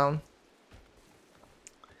cooldown.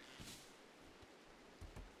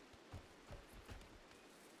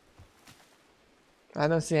 I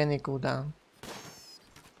don't see any cooldown.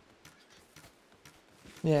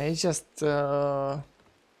 Yeah, it's just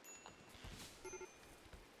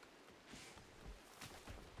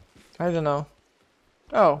I don't know.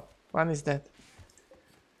 Oh, one is dead.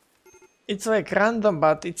 It's like random,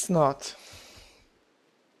 but it's not.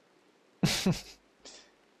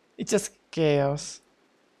 It's just chaos.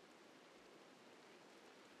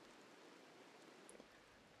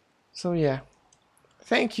 So yeah.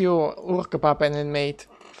 Thank you, Urkepap and Mate,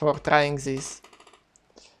 for trying this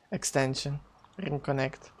extension. Ring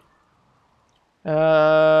Connect.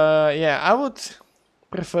 Yeah, I would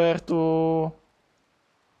prefer to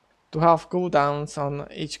have cooldowns on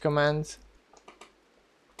each command.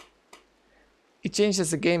 It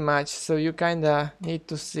changes the game match, so you kinda need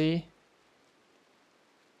to see.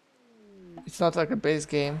 It's not like a base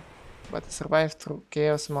game, but survive through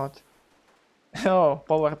chaos mode. Oh,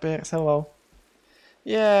 polar bears, hello.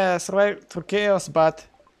 Yeah, survive through chaos, but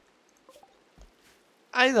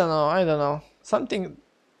I don't know. Something.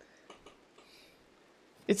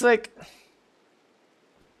 It's like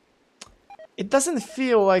it doesn't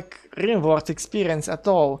feel like Rimworld experience at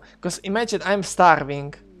all. Cause imagine I'm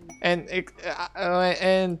starving, and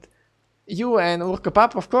you and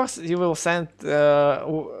Urkepap, of course, you will send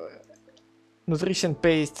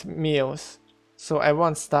nutrition-based meals, so I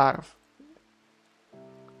won't starve.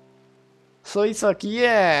 So it's like,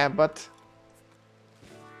 yeah, but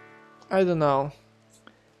I don't know.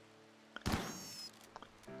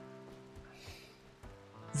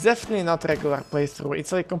 Definitely not regular playthrough.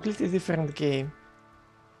 It's like completely different game.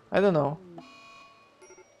 I don't know.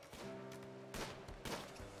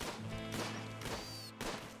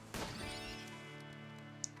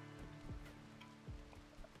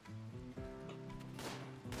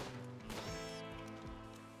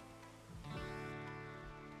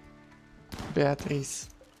 Beatrice,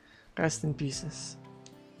 rest in pieces.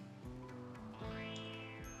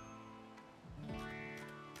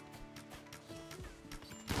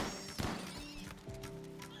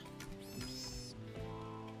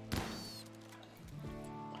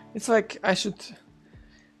 It's like I should.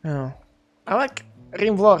 Oh, I like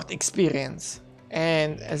Rimworld experience,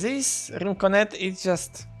 and this Rimconnect is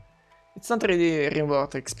just. It's not really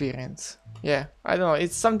Rimworld experience. Yeah, I don't know.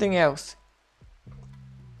 It's something else.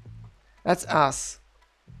 That's us.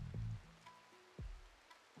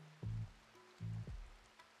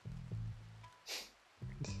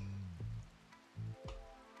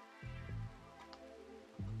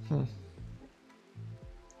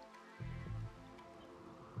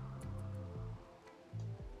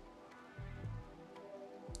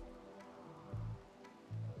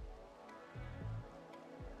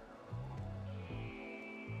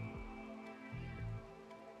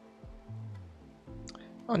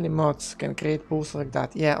 Only mods can create pools like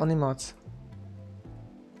that. Yeah, only mods.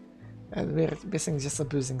 And we're basically just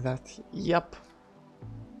abusing that. Yup.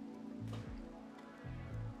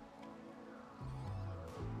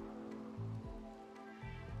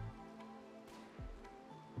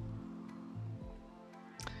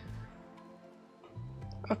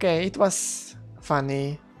 Okay, it was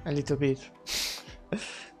funny a little bit.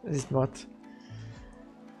 This mod.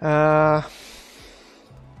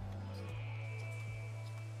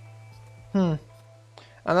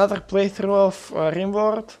 Another playthrough of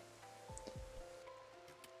Rimworld.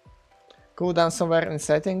 Go down somewhere in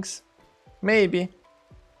settings. Maybe.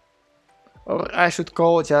 Or I should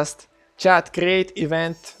call just chat create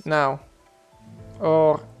event now.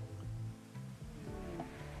 Or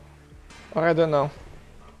I don't know.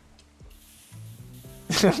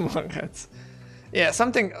 More rats. Yeah,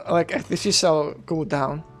 something like artificial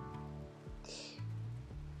cooldown.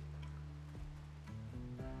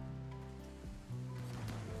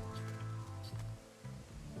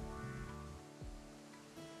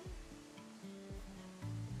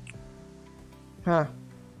 Huh.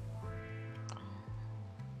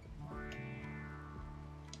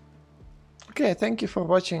 Okay, thank you for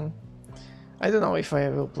watching. I don't know if I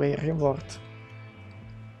will play Rimworld.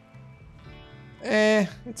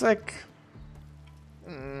 It's like...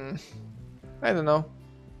 I don't know.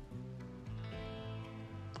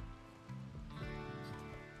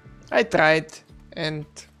 I tried, and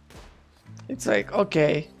it's like,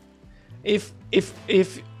 okay. If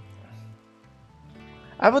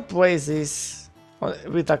I would play this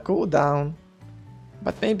with a cooldown,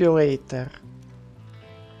 but maybe later.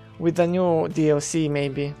 With the new DLC,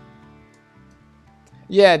 maybe.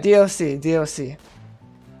 Yeah, DLC.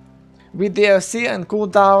 With DLC and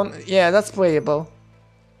cooldown, yeah, that's playable.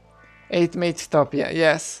 8 mate stop, yeah,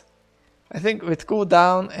 yes. I think with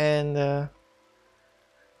cooldown and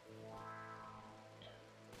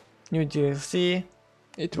new DLC,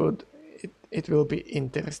 it will be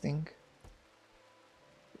interesting.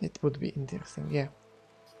 It would be interesting, yeah.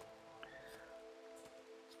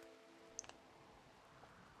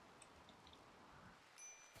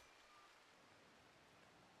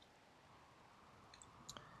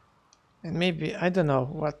 And maybe, I don't know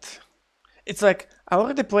what. It's like, I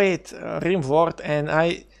already played Rimworld and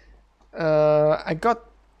I got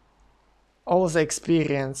all the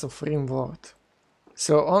experience of Rimworld.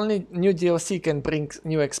 So only new DLC can bring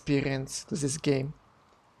new experience to this game.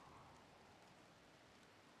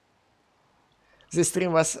 This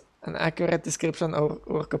stream was an accurate description of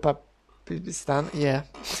Urkopapibistan. Yeah.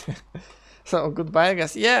 So goodbye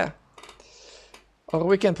guys. Yeah. Or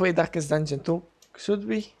we can play Darkest Dungeon too. Should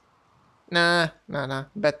we? Nah.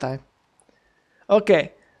 Bad time.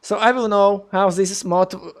 Okay. So I will know how this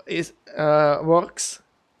mod works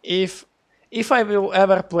if I will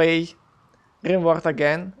ever play Rimworld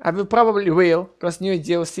again. I will probably will, because new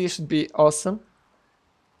DLC should be awesome.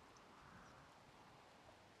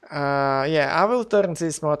 Yeah, I will turn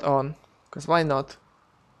this mod on, because why not?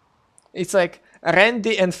 It's like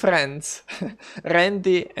Randy and friends.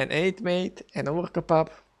 Randy and 8mate and Urkapap.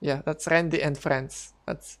 Yeah, that's Randy and friends.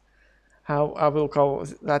 That's how I will call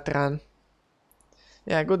that run.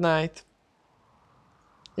 Yeah, good night.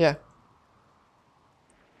 Yeah.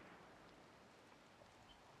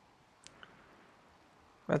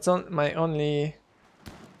 That's my only...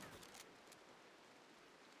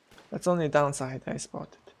 That's only downside I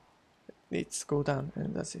spotted. Let's go down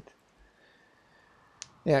and that's it.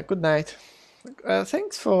 Yeah, good night.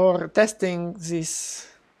 Thanks for testing this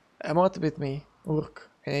mod with me, Urk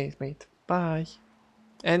and 8mate. Bye.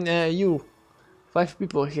 And you, 5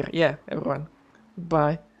 people here. Yeah, everyone.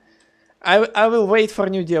 Bye. I will wait for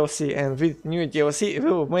new DLC, and with new DLC we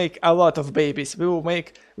will make a lot of babies. We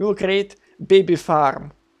will create baby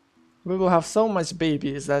farm. We will have so much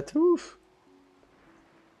babies that oof.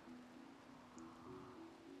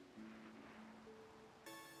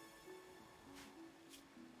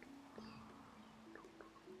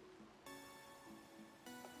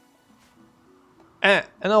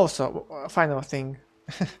 And also, final thing,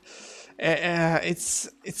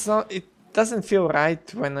 it doesn't feel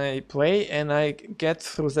right when I play and I get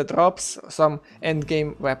through the drops some end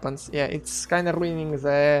game weapons. Yeah, it's kind of ruining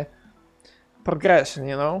the progression,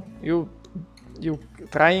 you know. You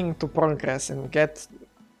trying to progress and get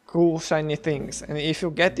cool shiny things, and if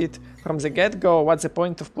you get it from the get-go, what's the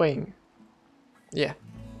point of playing? Yeah.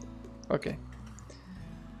 Okay.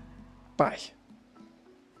 Bye.